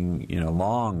seeing,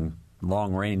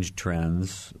 long-range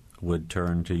trends would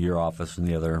turn to your office in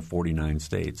the other 49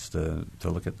 states to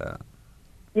look at that.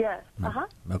 Yes.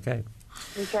 Okay.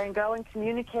 We can go and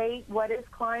communicate what is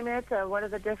climate, what are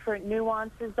the different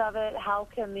nuances of it, how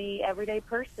can the everyday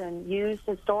person use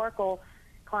historical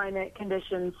climate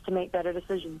conditions to make better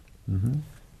decisions. Mm-hmm.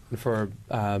 For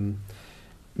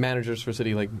managers for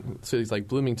cities like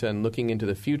Bloomington looking into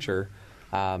the future,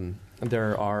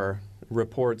 there are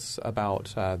reports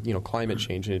about climate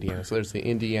change in Indiana. So there's the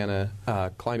Indiana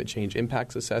Climate Change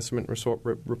Impacts Assessment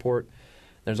report.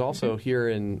 There's also here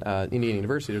in Indiana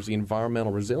University, there's the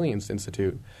Environmental Resilience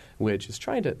Institute, which is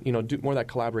trying to do more of that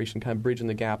collaboration, kind of bridging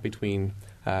the gap between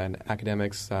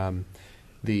academics,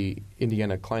 the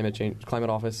Indiana Climate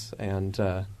Office, and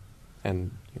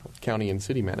county and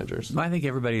city managers. I think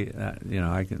everybody,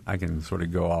 I can sort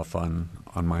of go off on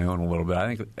my own a little bit.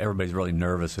 I think everybody's really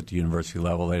nervous at the university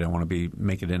level. They don't want to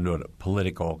make it into a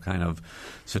political kind of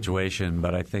situation.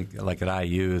 But I think, like at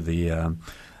IU, the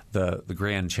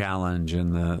grand challenge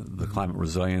in the Climate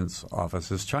Resilience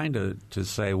Office is trying to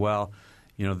say, well,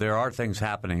 there are things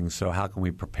happening, so how can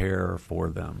we prepare for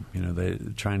them? They're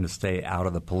trying to stay out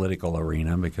of the political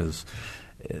arena because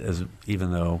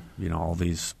even though, all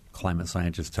these climate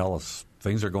scientists tell us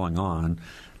things are going on,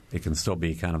 it can still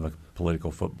be kind of a political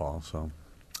football. So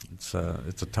it's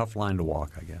a tough line to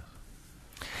walk, I guess.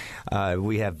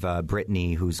 We have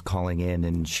Brittany who's calling in,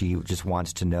 and she just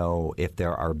wants to know if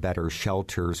there are better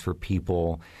shelters for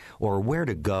people or where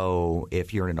to go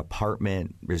if you're in an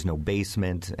apartment, there's no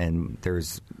basement, and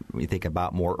we think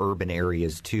about more urban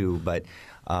areas too. But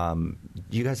do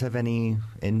you guys have any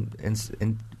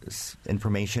information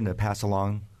to pass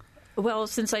along? Well,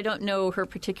 since I don't know her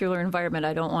particular environment,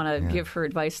 I don't want to give her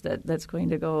advice that's going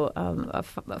to go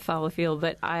foul afield.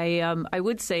 But I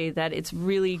would say that it's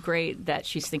really great that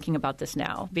she's thinking about this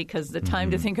now, because the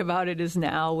time to think about it is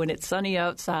now when it's sunny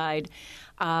outside.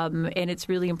 And it's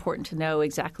really important to know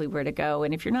exactly where to go.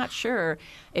 And if you're not sure,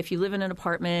 if you live in an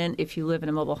apartment, if you live in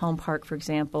a mobile home park, for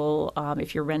example,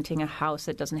 if you're renting a house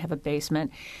that doesn't have a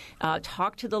basement,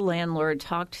 talk to the landlord,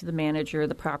 talk to the manager,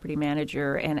 the property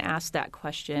manager, and ask that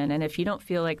question. And if you don't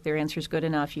feel like their answer is good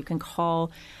enough, you can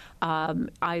call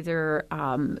either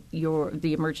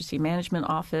the emergency management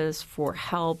office for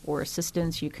help or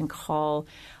assistance. You can call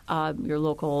your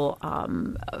local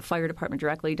fire department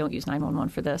directly. Don't use 911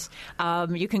 for this.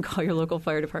 You can call your local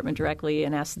fire department directly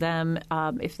and ask them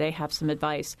if they have some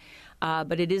advice.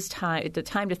 But it is time. The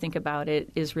time to think about it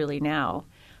is really now.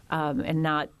 And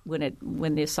not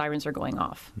when the sirens are going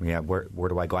off. Yeah, where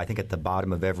do I go? I think at the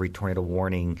bottom of every tornado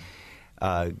warning,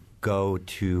 go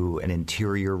to an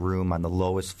interior room on the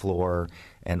lowest floor,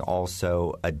 and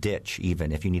also a ditch,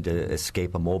 even if you need to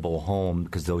escape a mobile home,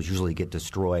 because those usually get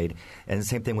destroyed. And the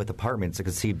same thing with apartments. I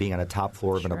can see being on a top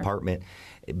floor of an apartment,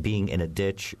 being in a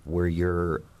ditch where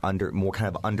you're more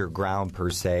kind of underground per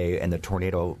se, and the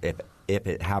tornado, if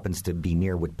it happens to be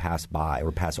near, would pass by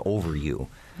or pass over you.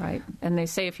 Right. And they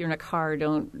say if you're in a car,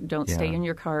 don't stay in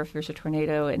your car if there's a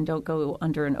tornado, and don't go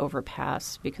under an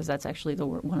overpass, because that's actually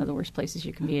one of the worst places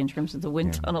you can be in terms of the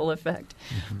wind tunnel effect.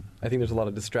 Mm-hmm. I think there's a lot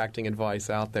of distracting advice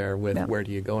out there with where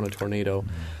do you go in a tornado.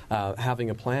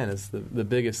 Having a plan is the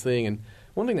biggest thing. And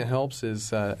one thing that helps is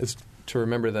to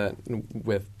remember that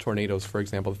with tornadoes, for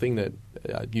example, the thing that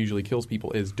usually kills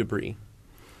people is debris.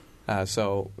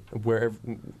 So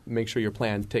make sure your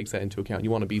plan takes that into account.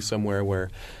 You want to be somewhere where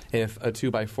if a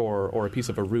 2x4 or a piece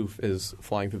of a roof is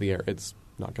flying through the air, it's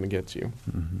not going to get you.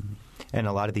 Mm-hmm. And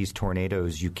a lot of these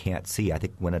tornadoes you can't see. I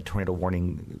think when a tornado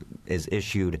warning is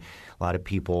issued, a lot of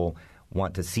people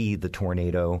want to see the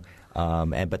tornado,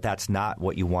 but that's not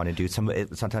what you want to do.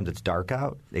 Sometimes it's dark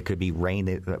out. It could be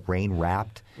rain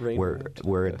wrapped,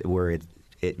 where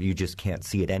you just can't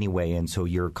see it anyway, and so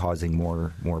you're causing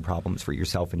more problems for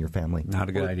yourself and your family. Not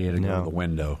a good idea to go to the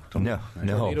window. The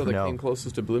tornado that came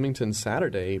closest to Bloomington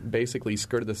Saturday basically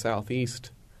skirted the southeast,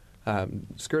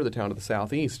 skirted the town to the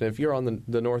southeast. And if you're on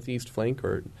the northeast flank,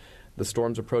 or the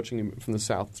storm's approaching from the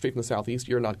south, straight from the southeast,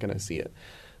 you're not going to see it.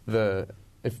 The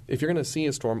if you're going to see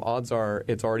a storm, odds are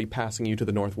it's already passing you to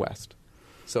the northwest.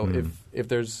 So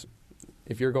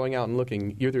if you're going out and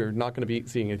looking, you're not going to be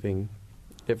seeing anything.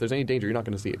 If there's any danger, you're not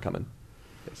going to see it coming,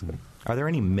 basically. Are there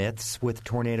any myths with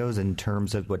tornadoes in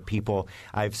terms of what people?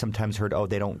 I've sometimes heard,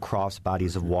 they don't cross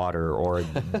bodies of water, or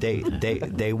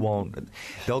they won't.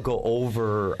 They'll go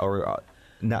over or.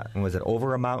 Not, was it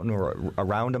over a mountain or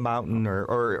around a mountain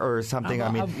or something?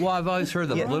 I've always heard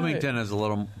that Bloomington is a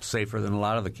little safer than a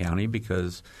lot of the county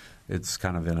because it's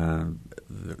kind of in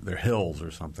they're hills or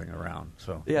something around.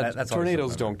 So that's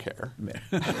tornadoes don't care.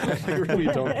 They really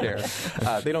don't care.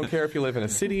 They don't care if you live in a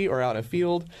city or out in a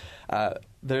field.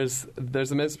 There's a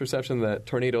misperception that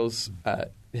tornadoes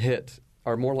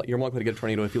you're more likely to get a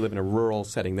tornado if you live in a rural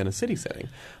setting than a city setting.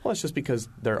 Well, it's just because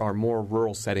there are more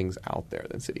rural settings out there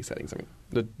than city settings. I mean,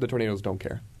 the tornadoes don't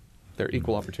care. They're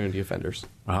equal opportunity offenders.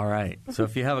 All right. So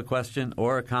if you have a question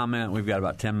or a comment, we've got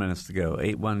about 10 minutes to go.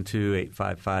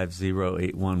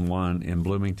 812-855-0811 in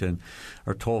Bloomington,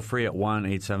 or toll free at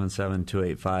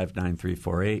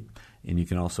 1-877-285-9348. And you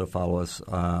can also follow us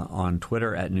on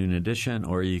Twitter at Noon Edition,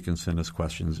 or you can send us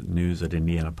questions at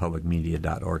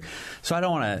news@indianapublicmedia.org. So I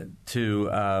don't want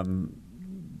to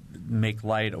make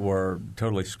light or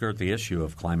totally skirt the issue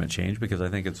of climate change, because I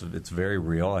think it's very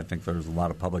real. I think there's a lot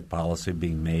of public policy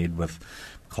being made with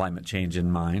climate change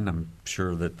in mind. I'm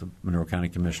sure that the Monroe County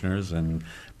Commissioners and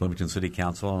Bloomington City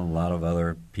Council and a lot of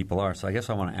other people are. So I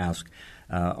guess I want to ask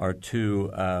our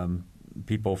two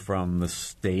people from the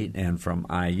state and from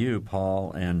IU,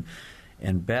 Paul and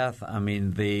Beth. I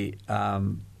mean,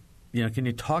 can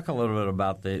you talk a little bit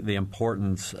about the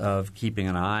importance of keeping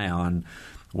an eye on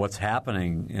what's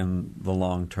happening in the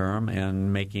long term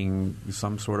and making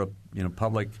some sort of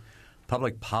public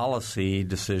policy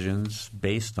decisions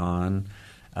based on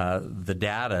the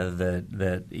data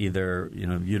that either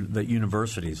that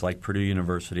universities like Purdue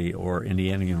University or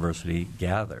Indiana University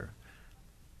gather?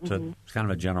 So it's kind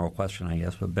of a general question, I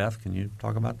guess. But Beth, can you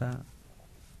talk about that?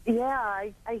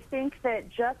 Yeah, I think that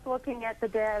just looking at the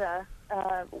data,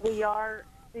 we are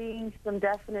seeing some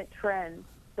definite trends.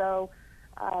 So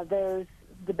there's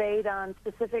debate on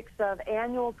specifics of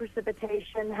annual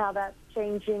precipitation, how that's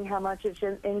changing, how much it's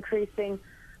increasing.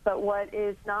 But what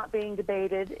is not being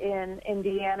debated in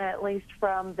Indiana, at least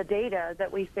from the data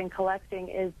that we've been collecting,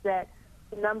 is that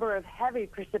the number of heavy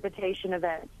precipitation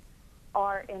events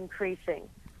are increasing.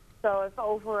 So if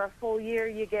over a full year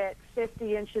you get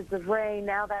 50 inches of rain,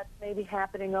 now that's maybe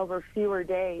happening over fewer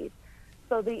days.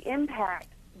 So the impact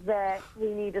that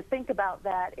we need to think about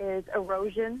that is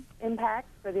erosion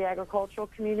impacts for the agricultural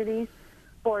communities,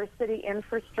 for city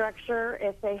infrastructure,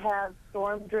 if they have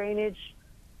storm drainage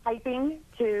piping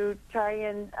to try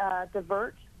and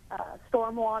divert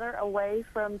stormwater away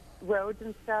from roads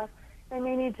and stuff, they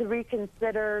may need to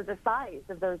reconsider the size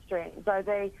of those drains.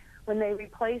 When they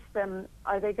replace them,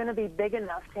 are they going to be big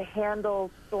enough to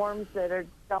handle storms that are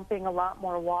dumping a lot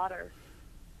more water?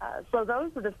 So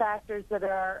those are the factors that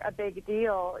are a big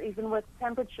deal. Even with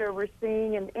temperature, we're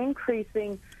seeing an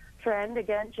increasing trend,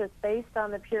 again, just based on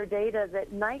the pure data,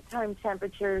 that nighttime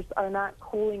temperatures are not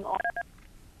cooling off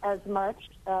as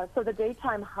much. So the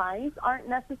daytime highs aren't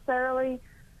necessarily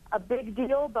a big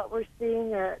deal, but we're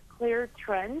seeing a clear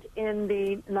trend in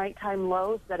the nighttime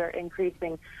lows that are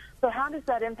increasing. So how does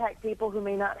that impact people who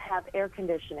may not have air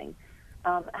conditioning?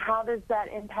 How does that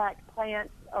impact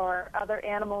plants or other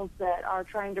animals that are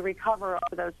trying to recover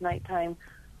over those nighttime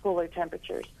cooler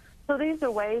temperatures? So these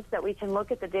are ways that we can look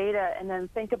at the data and then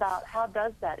think about how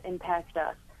does that impact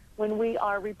us. When we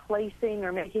are replacing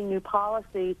or making new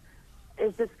policies,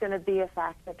 is this going to be a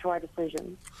factor to our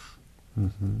decisions?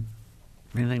 Mm-hmm.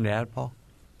 Anything to add, Paul?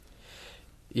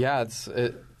 Yeah, it's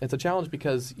a challenge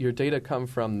because your data come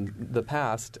from the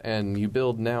past and you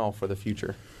build now for the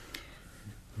future.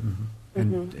 Mm-hmm.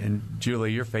 And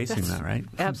Julie, you're facing that, right?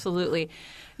 Absolutely.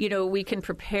 We can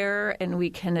prepare and we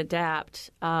can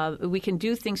adapt. We can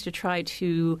do things to try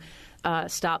to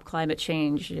stop climate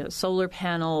change, solar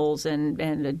panels and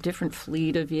a different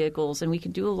fleet of vehicles, and we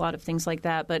can do a lot of things like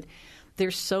that. But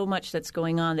there's so much that's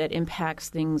going on that impacts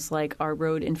things like our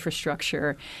road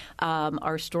infrastructure,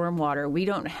 our stormwater. We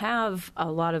don't have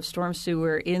a lot of storm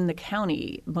sewer in the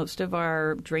county. Most of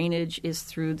our drainage is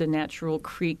through the natural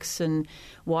creeks and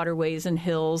waterways and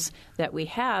hills that we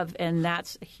have, and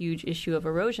that's a huge issue of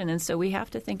erosion. And so we have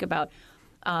to think about,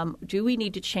 do we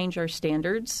need to change our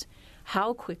standards?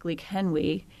 How quickly can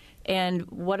we? And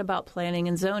what about planning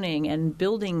and zoning and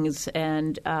buildings?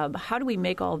 And how do we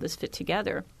make all of this fit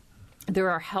together?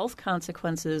 There are health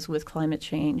consequences with climate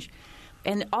change.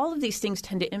 And all of these things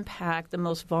tend to impact the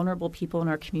most vulnerable people in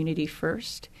our community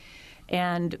first.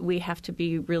 And we have to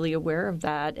be really aware of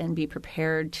that and be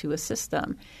prepared to assist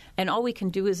them. And all we can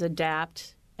do is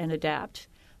adapt and adapt.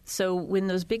 So when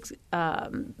those big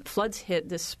floods hit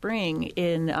this spring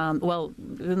in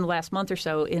the last month or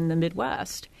so in the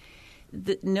Midwest,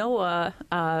 the NOAA,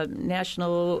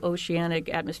 National Oceanic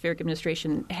Atmospheric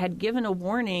Administration, had given a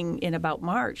warning in about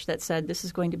March that said this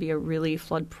is going to be a really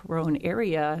flood-prone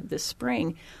area this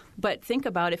spring. But think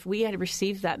about if we had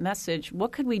received that message,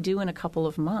 what could we do in a couple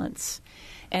of months?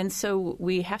 And so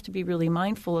we have to be really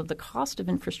mindful of the cost of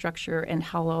infrastructure and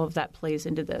how all of that plays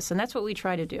into this. And that's what we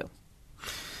try to do.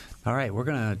 All right, we're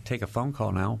going to take a phone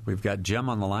call now. We've got Jim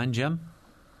on the line. Jim?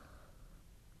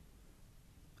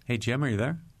 Hey, Jim, are you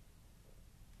there?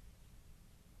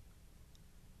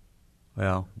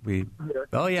 Well,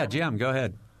 Oh, yeah, Jim, go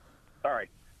ahead. Sorry.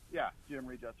 Yeah, Jim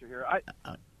Readjuster here. I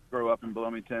grew up in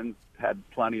Bloomington, had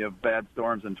plenty of bad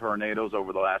storms and tornadoes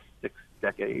over the last 6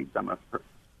 decades.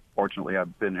 Fortunately,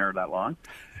 I've been here that long.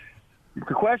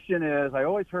 The question is, I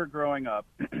always heard growing up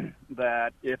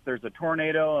that if there's a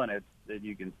tornado and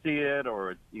you can see it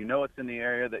or it's in the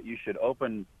area, that you should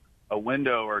open a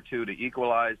window or two to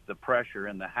equalize the pressure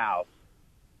in the house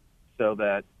so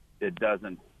that it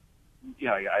doesn't,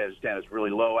 I understand it's really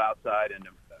low outside and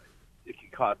it can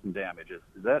cause some damage.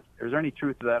 Is there any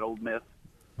truth to that old myth?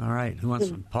 All right. Who wants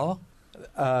to? Paul?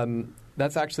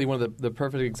 That's actually one of the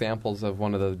perfect examples of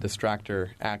one of the distractor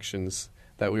actions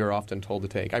that we were often told to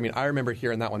take. I mean, I remember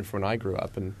hearing that one from when I grew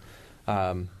up, and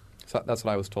so that's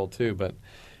what I was told too. But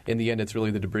in the end, it's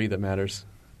really the debris that matters.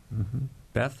 Mm-hmm.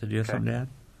 Beth, did you have something to add?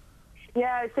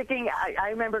 Yeah, I was thinking, I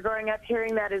remember growing up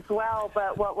hearing that as well,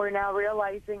 but what we're now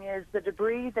realizing is the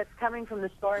debris that's coming from the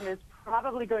storm is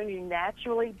probably going to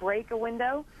naturally break a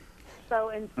window. So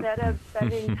instead of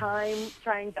spending time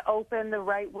trying to open the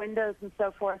right windows and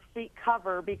so forth, seek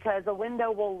cover, because a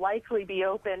window will likely be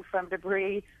open from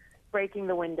debris breaking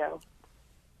the window.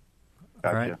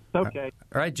 All right. Okay.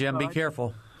 All right, Jim, be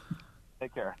careful.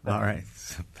 Take care. All right.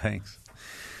 Thanks.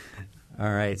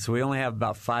 All right, so we only have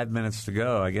about 5 minutes to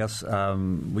go. I guess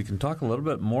we can talk a little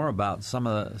bit more about some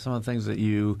of the things that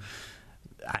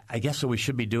I guess that we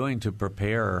should be doing to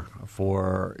prepare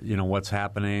for what's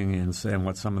happening and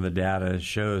what some of the data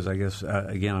shows. I guess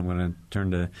again, I'm going to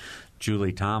turn to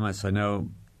Julie Thomas. I know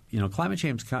climate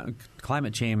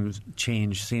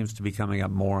change seems to be coming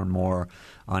up more and more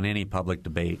on any public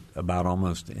debate about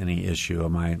almost any issue.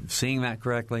 Am I seeing that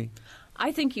correctly?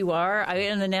 I think you are.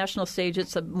 In the national stage,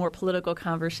 it's a more political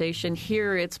conversation.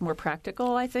 Here, it's more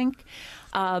practical, I think,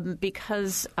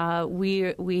 because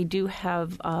we do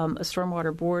have a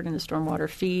stormwater board and a stormwater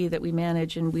fee that we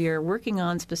manage, and we are working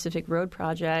on specific road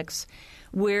projects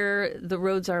where the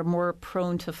roads are more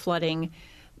prone to flooding,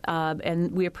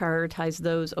 and we prioritize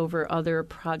those over other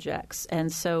projects.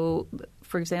 And so,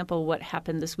 for example, what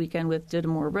happened this weekend with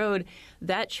Dittamore Road,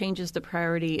 that changes the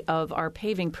priority of our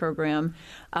paving program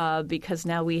because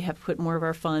now we have put more of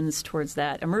our funds towards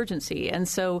that emergency. And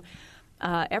so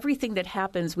everything that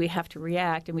happens, we have to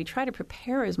react, and we try to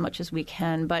prepare as much as we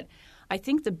can. But I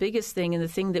think the biggest thing and the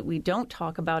thing that we don't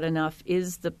talk about enough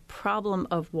is the problem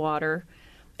of water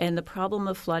and the problem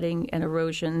of flooding and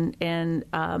erosion, and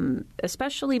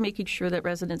especially making sure that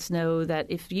residents know that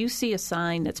if you see a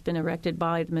sign that's been erected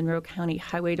by the Monroe County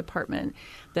Highway Department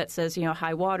that says,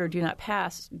 high water, do not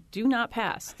pass, do not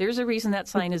pass. There's a reason that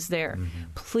sign is there.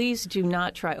 Mm-hmm. Please do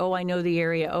not try, I know the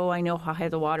area, I know how high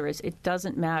the water is. It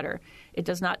doesn't matter. It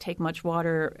does not take much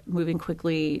water moving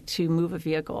quickly to move a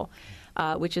vehicle,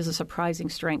 which is a surprising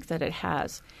strength that it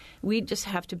has. We just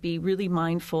have to be really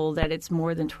mindful that it's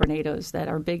more than tornadoes, that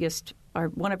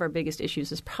one of our biggest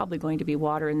issues is probably going to be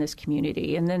water in this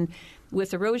community. And then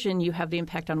with erosion, you have the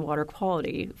impact on water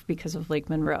quality because of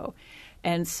Lake Monroe.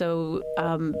 And so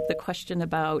the question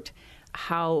about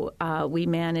how we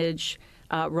manage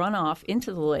runoff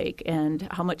into the lake and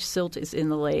how much silt is in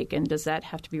the lake, and does that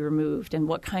have to be removed, and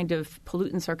what kind of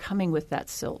pollutants are coming with that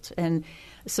silt. And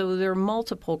so there are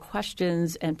multiple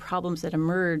questions and problems that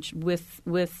emerge with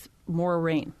more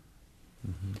rain.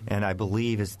 Mm-hmm. And I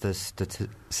believe, is the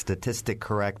statistic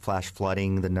correct, flash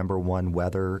flooding the number one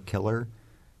weather killer?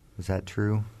 Is that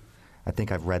true? I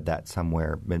think I've read that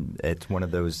somewhere. It's one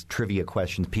of those trivia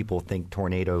questions. People think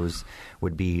tornadoes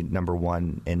would be number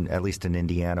one, at least in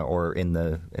Indiana or in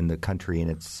the country, and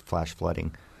it's flash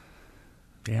flooding.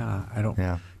 Yeah, I don't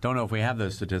know if we have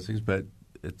those statistics, but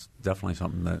it's definitely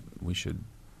something that we should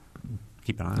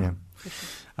keep an eye on.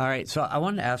 All right, so I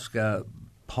wanted to ask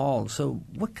Paul, so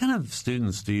what kind of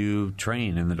students do you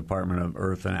train in the Department of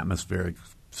Earth and Atmospheric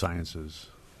Sciences?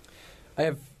 I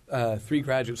have 3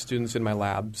 graduate students in my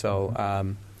lab, so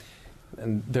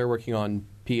and they're working on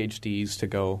PhDs to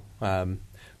go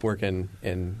work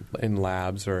in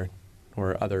labs or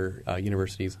other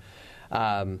universities.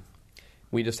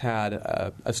 We just had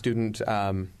a student,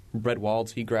 Brett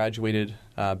Waltz. He graduated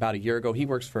about a year ago. He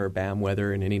works for BAM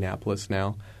Weather in Indianapolis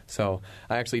now. So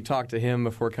I actually talked to him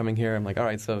before coming here. I'm like, all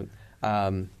right, so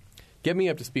get me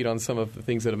up to speed on some of the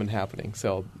things that have been happening.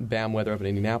 So BAM Weather up in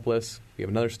Indianapolis. We have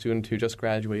another student who just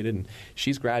graduated, and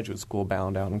she's graduate school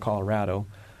bound out in Colorado.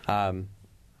 And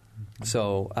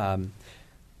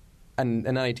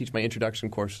then I teach my introduction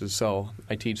courses. So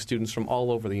I teach students from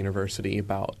all over the university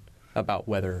about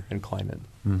weather and climate.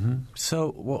 Mm-hmm.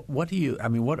 So what do you – I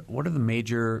mean, what are the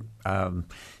major I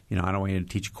don't want you to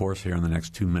teach a course here in the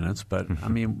next 2 minutes, but, I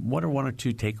mean, what are one or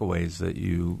two takeaways that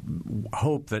you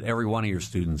hope that every one of your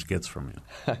students gets from you?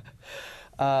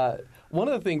 One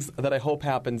of the things that I hope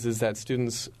happens is that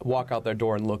students walk out their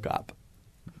door and look up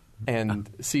and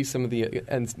see some of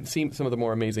the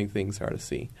more amazing things there are to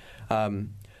see.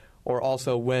 Or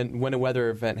also when a weather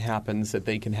event happens, that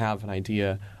they can have an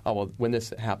idea, oh, well, when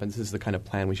this happens, this is the kind of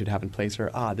plan we should have in place,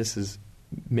 or this is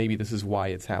why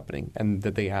it's happening, and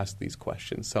that they ask these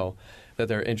questions so that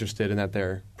they're interested and that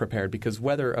they're prepared, because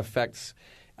weather affects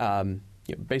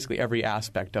basically every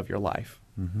aspect of your life.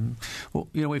 Mm-hmm. Well,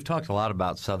 we've talked a lot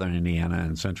about southern Indiana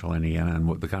and central Indiana and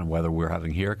what the kind of weather we're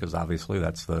having here, because obviously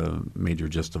that's the major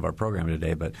gist of our program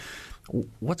today. But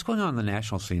what's going on in the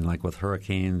national scene, like with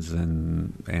hurricanes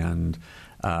and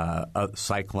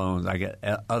cyclones? I get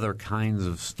other kinds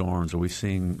of storms. Are we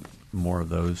seeing more of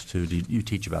those too? You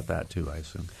teach about that too, I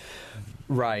assume.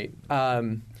 Right.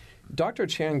 Dr.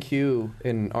 Chan Q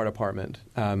in our department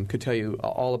could tell you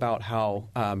all about how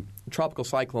tropical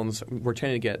cyclones, we're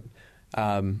tending to get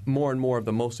more and more of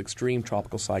the most extreme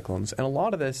tropical cyclones. And a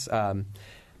lot of this has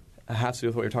to do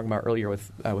with what we were talking about earlier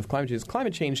with climate change.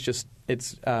 Climate change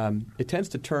it tends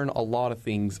to turn a lot of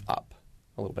things up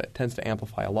a little bit. It tends to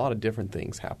amplify a lot of different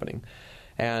things happening.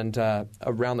 And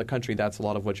around the country, that's a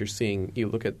lot of what you're seeing. You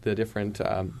look at the different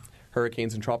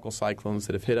hurricanes and tropical cyclones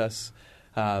that have hit us,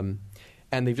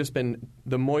 and they've just been –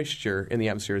 the moisture in the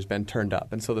atmosphere has been turned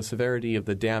up. And so the severity of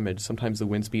the damage, sometimes the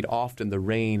wind speed, often the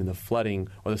rain and the flooding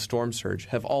or the storm surge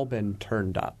have all been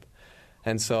turned up.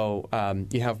 And so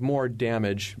you have more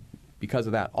damage because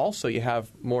of that. Also, you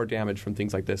have more damage from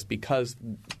things like this because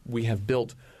we have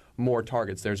built more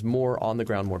targets. There's more on the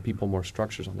ground, more people, more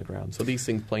structures on the ground. So these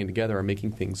things playing together are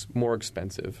making things more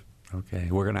expensive. Okay.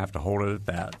 We're going to have to hold it at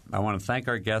that. I want to thank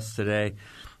our guests today,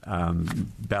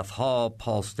 Beth Hall,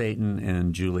 Paul Staten,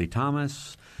 and Julie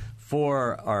Thomas.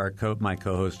 For my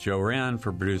co-host Joe Wren,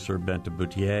 for producer Benta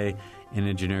Boutier, and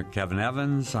engineer Kevin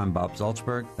Evans, I'm Bob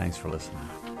Zaltsberg. Thanks for listening.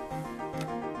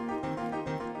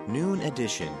 Noon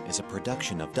Edition is a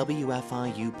production of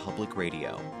WFIU Public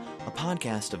Radio. A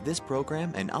podcast of this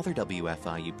program and other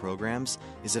WFIU programs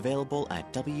is available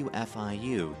at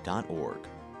WFIU.org.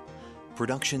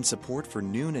 Production support for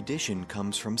Noon Edition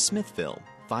comes from Smithville,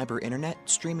 fiber internet,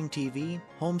 streaming TV,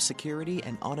 home security,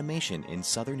 and automation in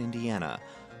southern Indiana.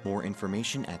 More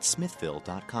information at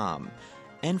smithville.com.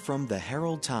 And from the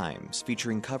Herald Times,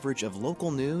 featuring coverage of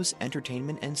local news,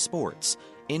 entertainment, and sports,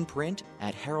 in print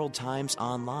at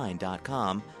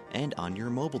heraldtimesonline.com and on your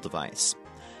mobile device.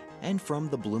 And from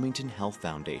the Bloomington Health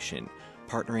Foundation,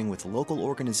 partnering with local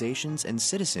organizations and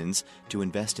citizens to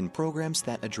invest in programs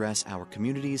that address our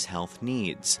community's health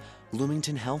needs.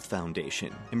 Bloomington Health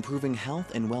Foundation, improving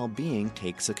health and well-being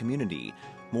takes a community.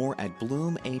 More at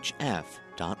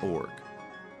bloomhf.org.